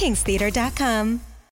now at kingstheater.com.